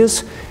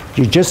 micrometers,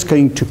 you're just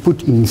going to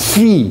put in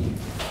 3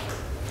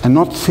 and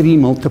not 3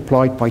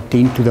 multiplied by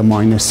 10 to the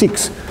minus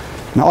 6.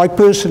 Now, I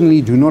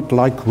personally do not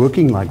like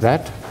working like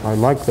that. I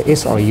like the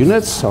SI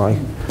units, so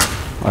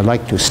I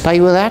like to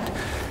stay with that.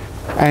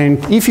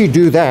 And if you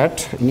do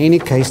that, in any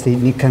case,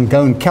 then you can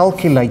go and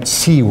calculate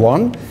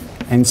C1,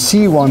 and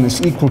C1 is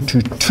equal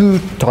to 2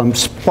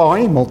 times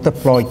pi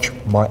multiplied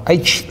by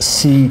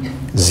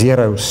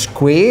HC0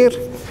 squared,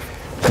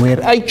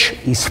 where H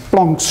is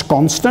Planck's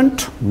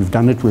constant. We've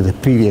done it with the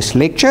previous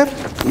lecture.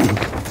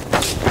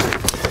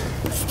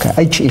 Okay,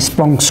 H is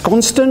Planck's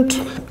constant,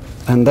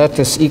 and that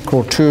is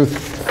equal to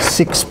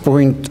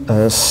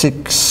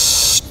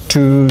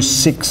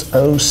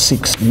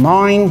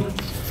 6.62669,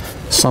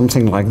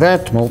 something like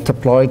that,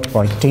 multiplied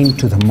by 10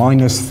 to the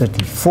minus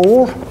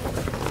 34.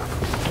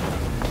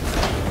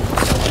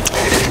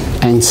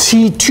 And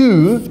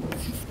C2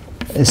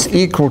 is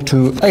equal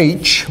to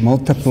H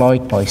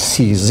multiplied by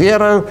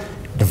C0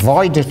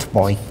 divided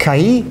by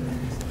K,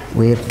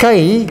 where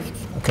K,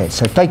 okay,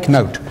 so take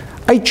note,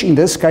 H in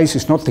this case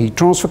is not the heat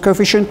transfer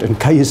coefficient, and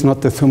K is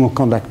not the thermal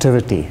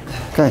conductivity.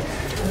 Okay,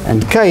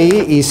 and K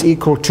is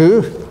equal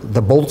to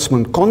the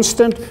Boltzman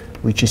constant,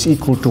 which is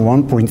equal to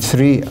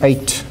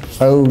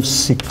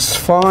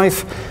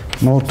 1.38065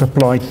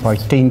 multiplied by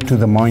 10 to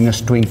the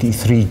minus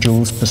 23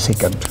 joules per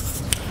second.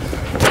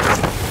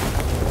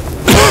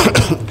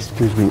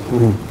 Excuse me.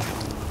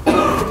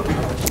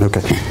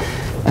 Okay.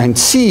 And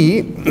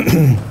C,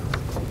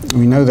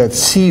 we know that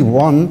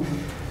C1,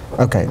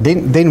 okay,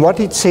 then what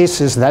it says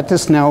is that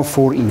is now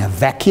for in a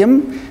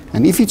vacuum,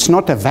 and if it's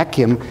not a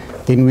vacuum,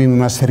 then we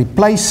must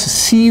replace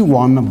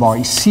C1 by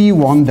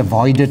C1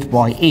 divided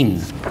by N,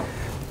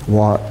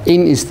 where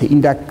N is the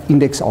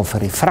index of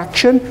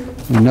refraction.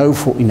 We know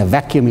for in a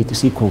vacuum it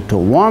is equal to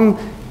 1,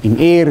 in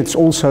air it's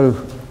also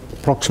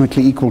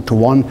approximately equal to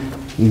 1,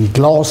 in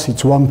glass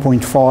it's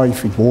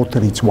 1.5, in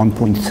water it's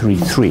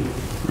 1.33.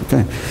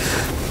 Okay.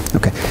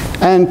 Okay.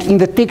 And in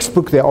the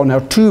textbook there are now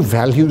two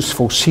values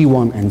for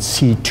C1 and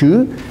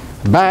C2,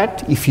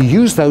 but if you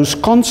use those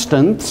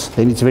constants,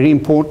 then it's very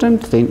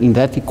important, then in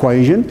that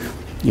equation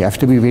you have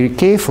to be very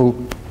careful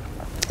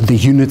the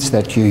units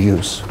that you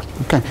use.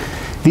 Okay.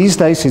 These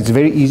days it's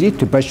very easy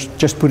to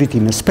just put it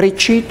in a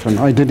spreadsheet, and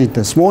I did it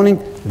this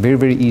morning, very,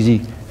 very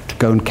easy to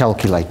go and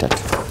calculate it.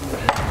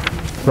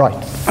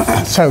 Right,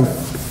 so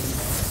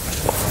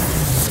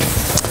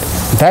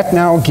that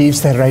now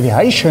gives the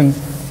radiation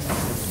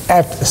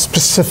at a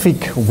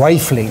specific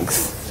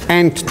wavelength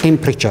and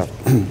temperature.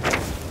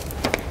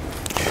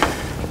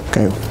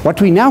 Okay, what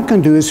we now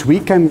can do is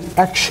we can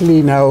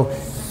actually now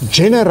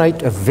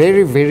generate a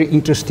very, very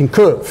interesting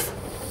curve.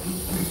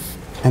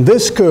 And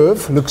this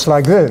curve looks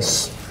like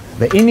this.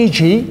 The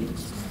energy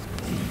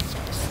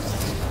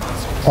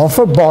of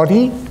a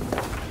body,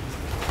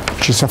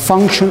 which is a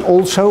function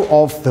also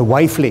of the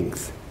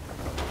wavelength.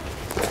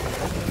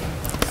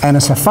 And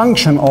as a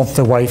function of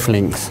the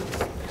wavelength.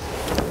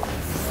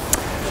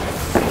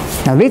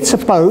 Now let's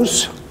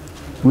suppose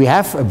we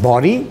have a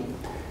body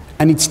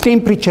and its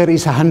temperature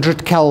is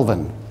 100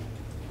 Kelvin.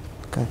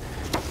 Okay.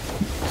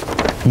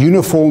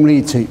 Uniformly,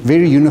 it's a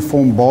very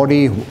uniform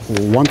body,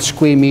 1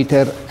 square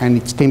meter, and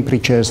its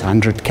temperature is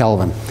 100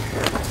 Kelvin.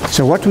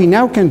 So what we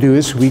now can do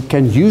is we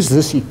can use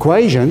this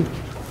equation,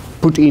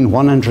 put in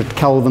 100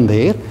 Kelvin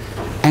there,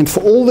 and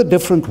for all the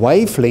different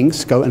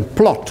wavelengths go and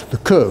plot the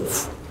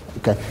curve.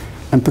 Okay.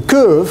 And the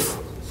curve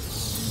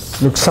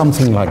looks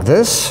something like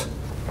this.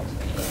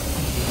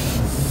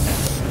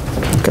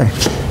 Okay.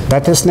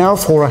 That is now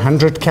for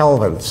 100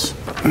 kelvins.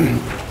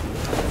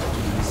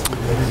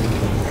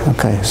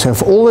 Okay, so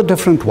for all the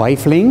different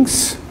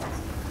wavelengths,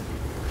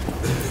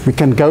 we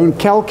can go and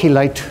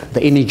calculate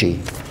the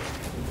energy.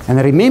 And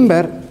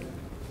remember,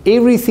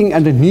 everything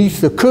underneath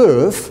the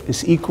curve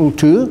is equal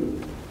to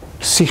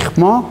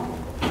sigma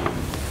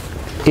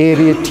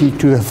area T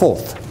to the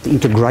fourth, the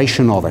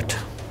integration of it.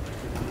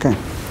 Okay.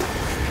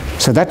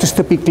 So that is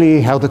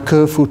typically how the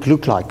curve would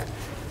look like.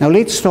 Now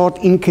let's start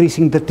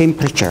increasing the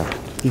temperature.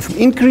 If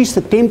we increase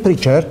the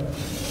temperature,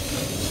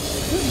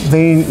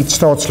 then it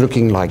starts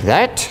looking like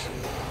that.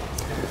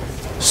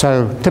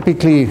 So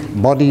typically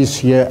bodies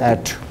here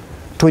at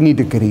 20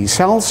 degrees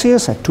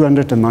Celsius at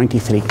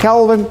 293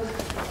 Kelvin,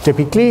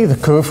 typically the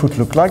curve would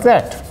look like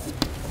that.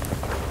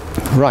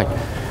 Right,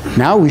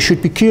 now we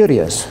should be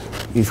curious.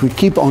 If we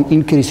keep on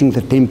increasing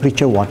the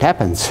temperature, what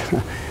happens?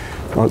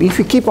 Well, if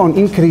we keep on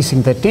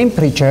increasing the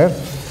temperature,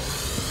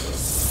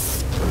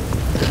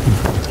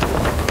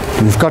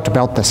 we've got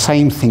about the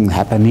same thing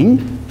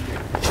happening,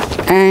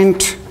 and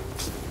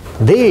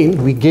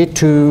then we get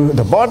to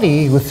the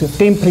body with a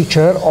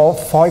temperature of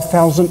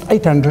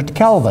 5,800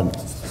 Kelvin.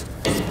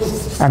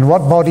 And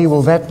what body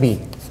will that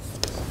be?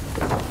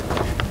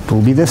 It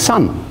will be the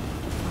sun.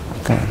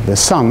 Okay, the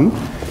sun,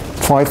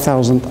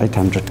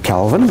 5,800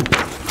 Kelvin.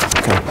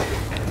 Okay.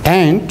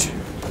 And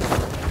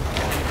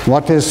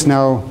what is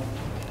now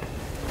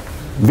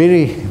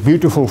very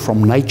beautiful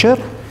from nature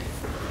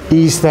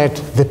is that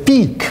the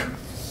peak,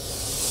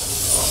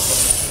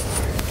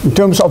 in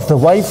terms of the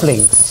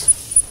wavelengths,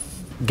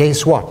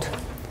 guess what?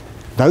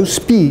 Those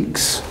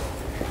peaks,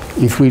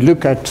 if we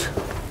look at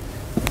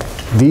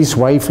these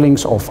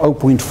wavelengths of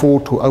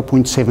 0.4 to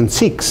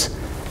 0.76,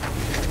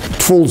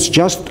 it falls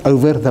just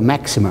over the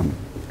maximum.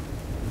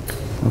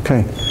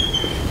 Okay,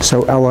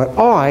 so our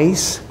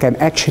eyes can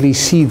actually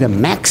see the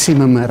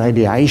maximum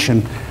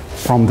radiation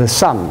from the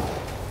sun.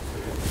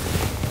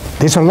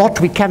 There's a lot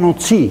we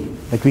cannot see,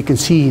 but we can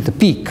see the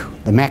peak,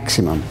 the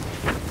maximum.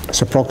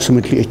 It's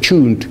approximately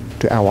attuned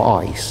to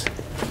our eyes.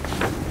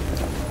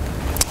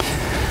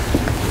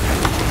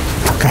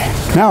 Okay,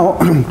 now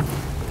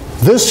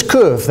this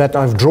curve that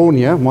I've drawn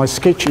here, my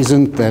sketch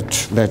isn't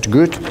that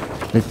good.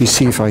 Let me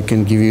see if I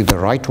can give you the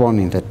right one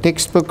in the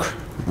textbook.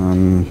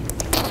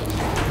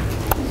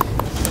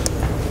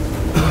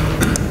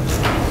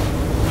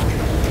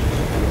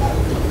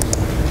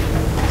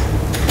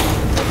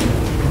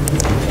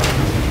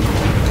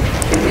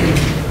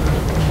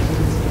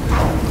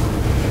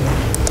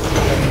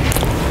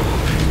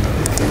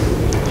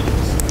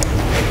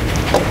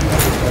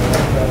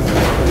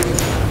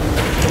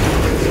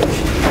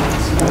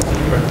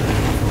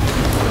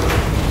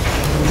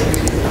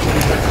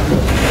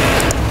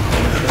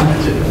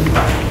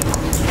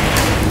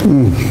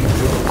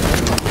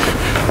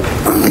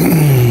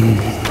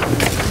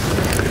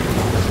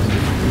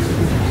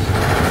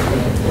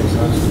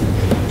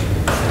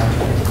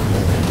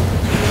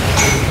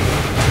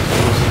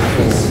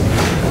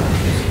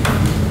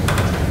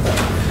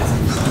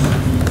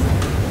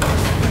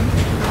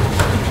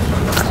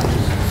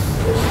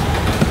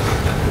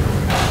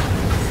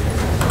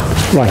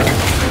 Right.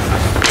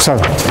 So,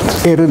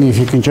 Aaron, if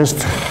you can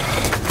just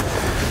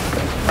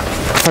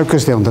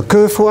focus there on the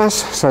curve for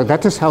us. So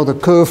that is how the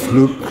curve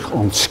looks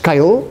on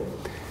scale.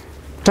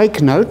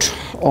 Take note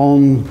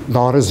on the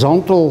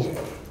horizontal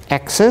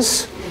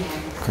axis.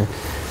 Okay.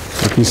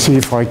 Let me see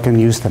if I can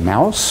use the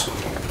mouse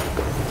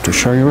to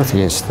show you it.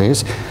 Yes,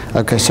 there's.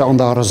 Okay, so on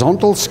the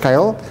horizontal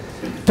scale,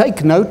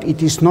 take note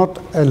it is not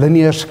a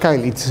linear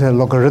scale, it's a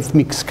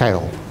logarithmic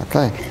scale.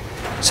 Okay,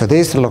 so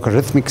there's the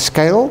logarithmic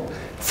scale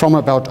from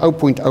about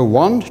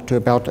 0.01 to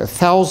about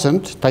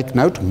 1,000, take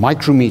note,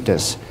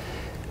 micrometers.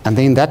 And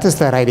then that is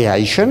the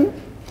radiation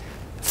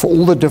for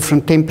all the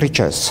different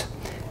temperatures.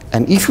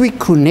 And if we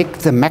connect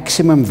the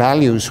maximum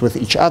values with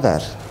each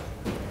other,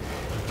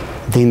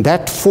 then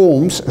that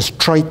forms a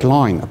straight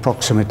line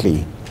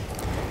approximately.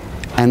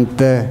 And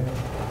the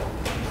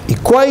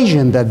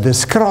equation that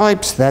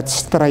describes that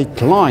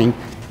straight line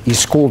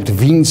is called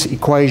Wien's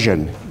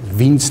equation,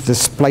 Wien's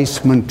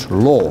displacement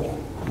law.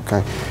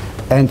 Okay?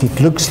 And it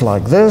looks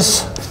like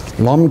this.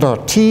 Lambda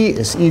T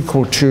is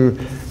equal to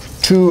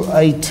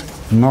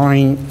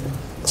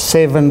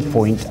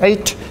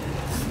 2897.8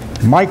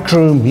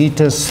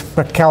 micrometers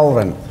per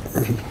Kelvin.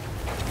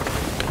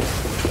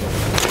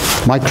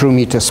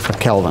 Micrometers per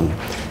Kelvin.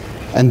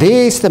 And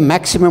there is the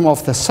maximum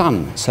of the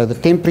sun. So the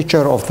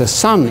temperature of the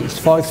sun is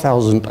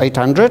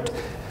 5,800.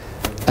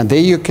 And there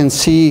you can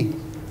see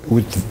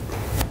with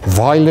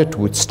violet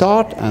would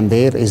start, and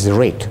there is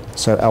red.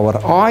 So our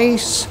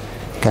eyes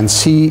can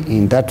see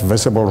in that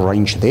visible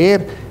range there,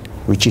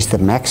 which is the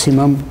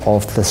maximum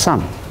of the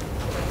sun.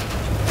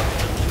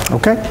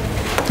 Okay?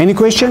 Any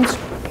questions?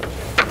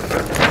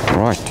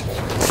 Right.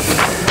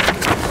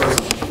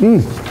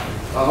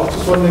 I was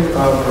just wondering,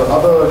 the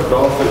other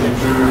graph that you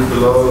drew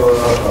below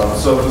the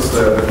surface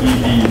there, the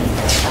EB,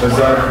 is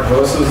that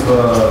versus the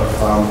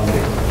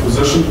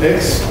position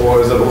X,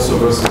 or is that also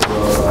versus the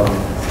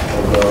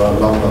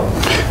lambda?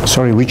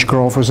 Sorry, which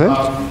graph was that?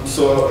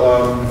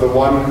 The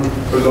one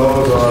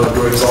below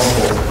your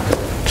example.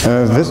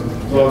 This?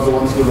 Those the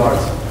ones to the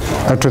right.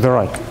 To the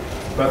right.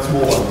 That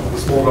small one, the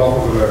small graph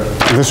over there.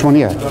 This one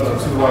here? No, to the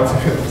right.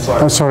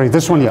 Sorry. Oh, sorry,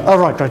 this one here. Oh,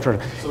 right.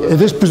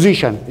 This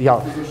position,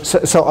 yeah.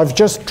 So I've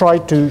just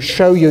tried to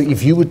show you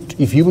if you would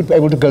be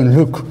able to go and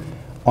look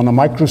on a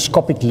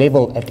microscopic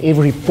level at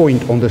every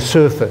point on the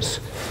surface,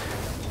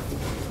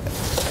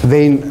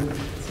 then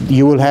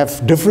you will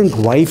have different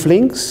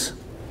wavelengths.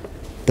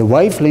 The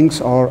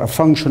wavelengths are a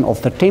function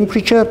of the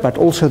temperature, but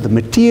also the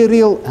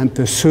material and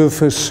the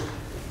surface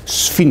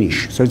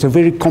finish. So it's a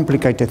very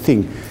complicated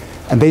thing.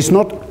 And there's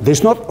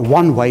not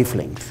one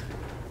wavelength.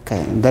 Okay,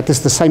 and that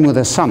is the same with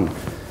the sun.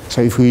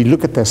 So if we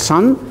look at the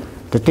sun,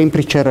 the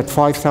temperature at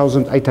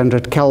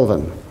 5,800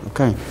 Kelvin,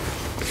 okay,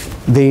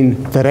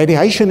 then the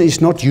radiation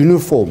is not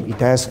uniform. It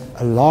has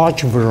a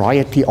large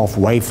variety of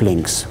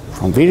wavelengths,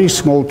 from very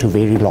small to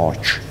very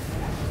large.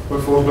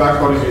 But for a black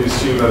body, you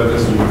assume that it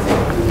is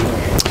uniform?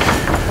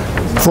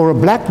 For a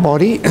black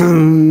body,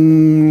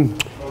 over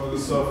the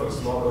surface,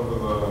 not over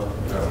the...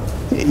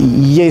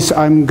 Yes,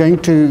 I'm going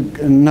to,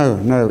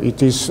 no,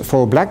 it is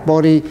for a black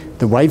body,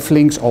 the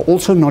wavelengths are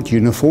also not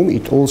uniform.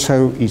 It's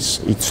also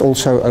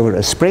over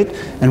a spread,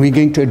 and we're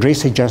going to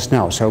address it just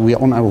now. So we're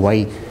on our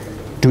way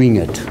doing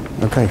it,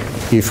 okay,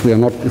 if we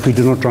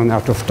do not run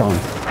out of time.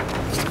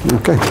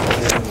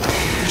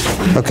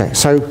 Okay,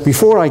 so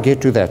before I get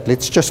to that,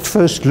 let's just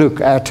first look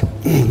at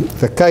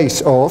the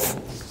case of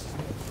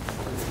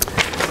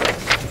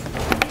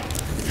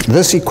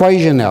this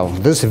equation now,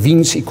 this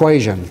Wien's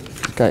equation,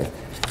 okay.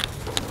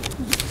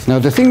 Now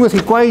the thing with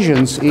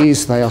equations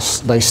is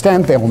they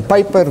stand there on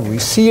paper, we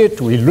see it,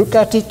 we look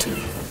at it,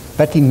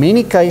 but in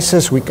many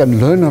cases we can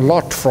learn a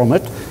lot from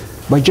it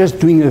by just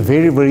doing a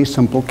very, very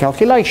simple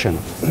calculation.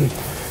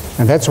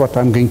 And that's what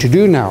I'm going to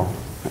do now.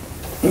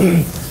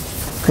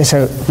 Okay,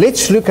 so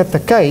let's look at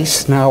the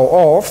case now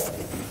of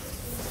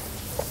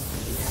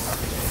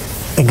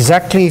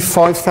exactly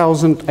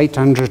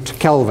 5,800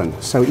 Kelvin.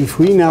 So if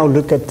we now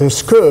look at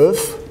this curve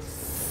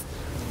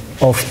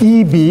of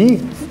EB,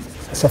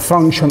 as a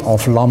function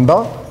of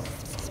lambda,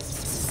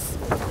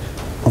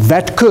 of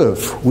that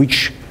curve,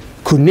 which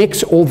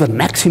connects all the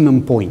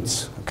maximum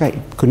points. Okay,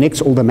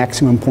 connects all the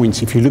maximum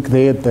points. If you look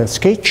there at the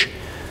sketch,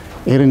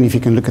 Aaron, if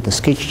you can look at the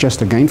sketch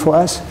just again for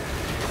us.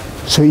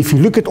 So if you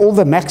look at all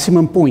the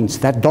maximum points,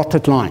 that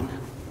dotted line,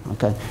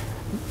 okay,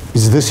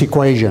 is this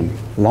equation.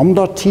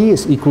 Lambda T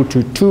is equal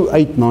to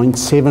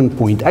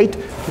 2897.8.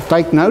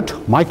 Take note,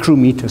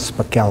 micrometers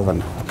per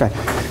Kelvin. Okay,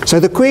 so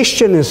the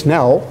question is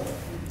now,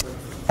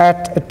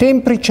 at a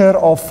temperature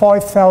of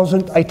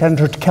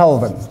 5,800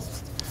 Kelvin,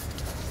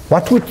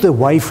 what would the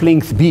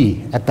wavelength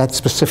be at that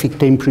specific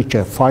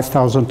temperature,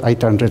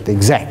 5,800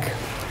 exact?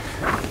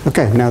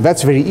 Okay, now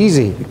that's very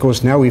easy,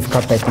 because now we've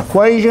got that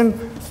equation.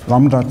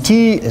 Lambda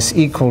T is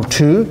equal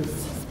to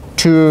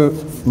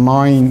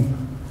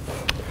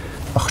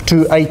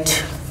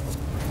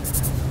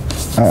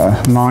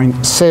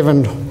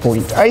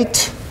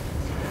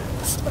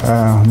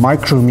 2897.8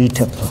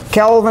 micrometer per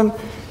Kelvin.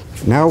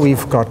 Now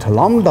we've got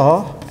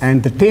lambda,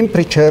 and the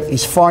temperature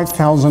is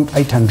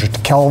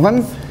 5,800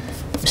 Kelvin.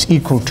 is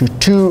equal to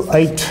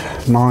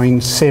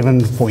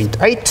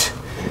 2897.8.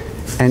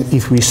 And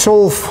if we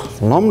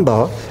solve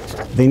lambda,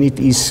 then it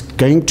is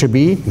going to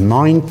be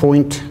 9.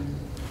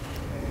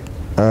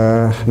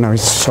 No,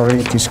 sorry,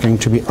 it is going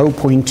to be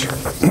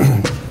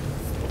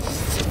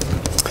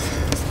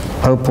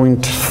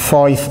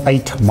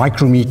 0.58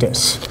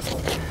 micrometers.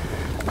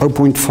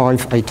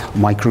 0.58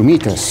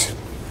 micrometers.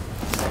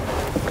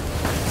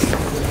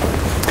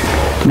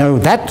 Now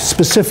that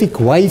specific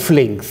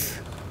wavelength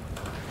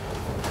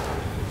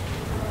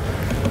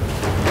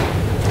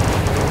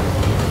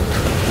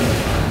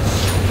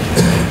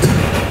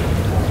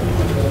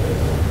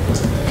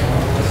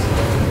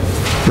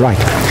right.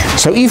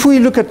 So if we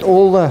look at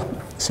all the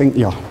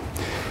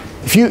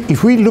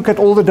if we look at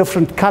all the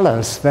different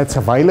colors that's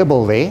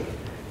available there,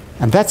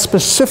 and that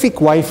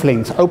specific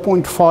wavelength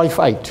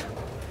 0.58,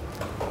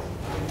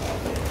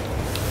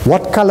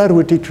 what color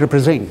would it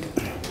represent?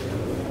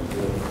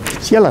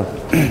 It's yellow.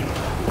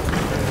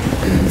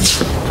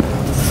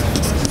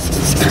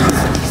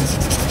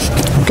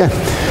 Okay.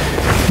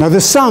 Now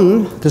the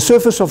sun, the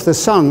surface of the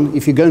sun,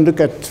 if you go and look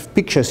at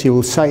pictures, you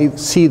will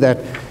see that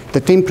the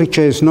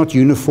temperature is not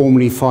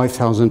uniformly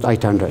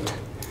 5,800.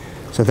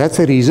 So that's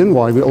the reason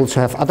why we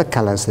also have other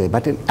colors there.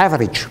 But in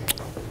average,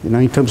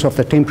 in terms of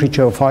the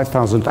temperature of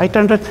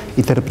 5,800,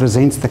 it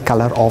represents the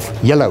color of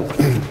yellow.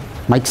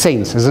 Makes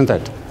sense, isn't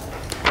it?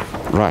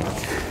 Right.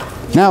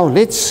 Now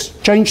let's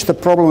change the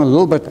problem a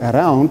little bit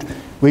around,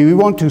 where we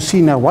want to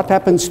see now what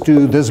happens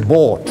to this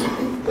board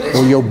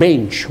or your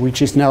bench,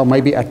 which is now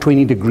maybe at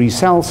 20 degrees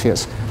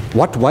Celsius.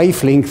 What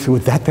wavelength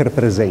would that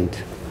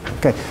represent?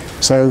 Okay.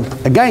 So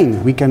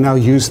again, we can now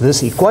use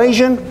this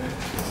equation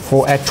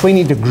for at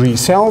 20 degrees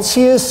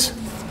Celsius,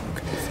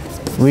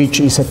 which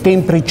is a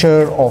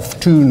temperature of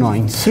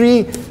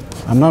 293.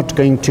 I'm not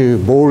going to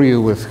bore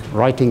you with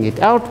writing it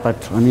out,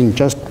 but I mean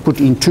just put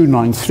in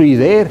 293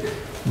 there,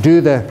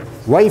 do the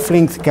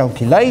wavelength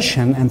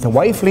calculation, and the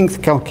wavelength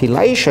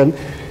calculation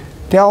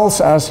tells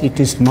us it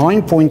is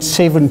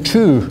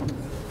 9.72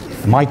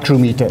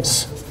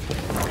 micrometers.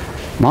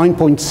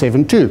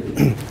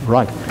 9.72.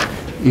 Right.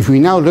 If we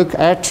now look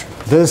at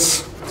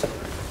this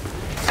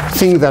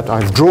thing that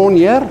I've drawn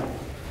here,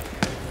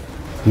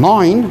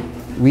 9,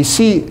 we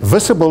see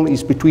visible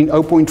is between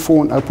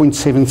 0.4 and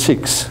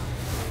 0.76.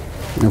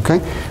 Okay?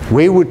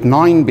 Where would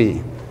 9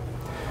 be?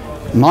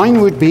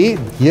 9 would be,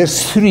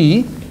 here's 3,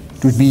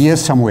 it would be here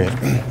somewhere.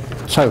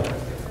 So,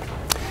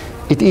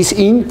 it is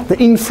in the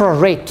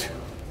infrared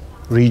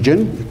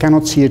region. You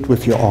cannot see it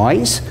with your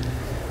eyes,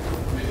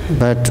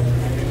 but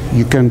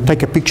you can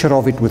take a picture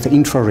of it with the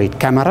infrared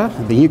camera,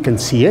 and then you can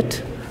see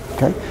it.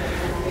 Okay?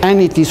 And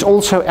it is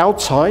also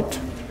outside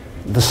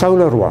the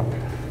solar one,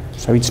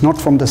 so it's not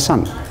from the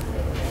sun.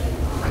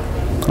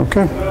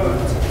 Okay?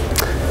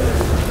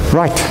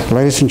 Right,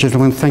 ladies and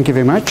gentlemen, thank you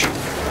very much.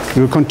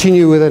 We will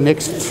continue with the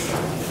next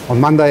on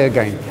Monday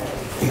again.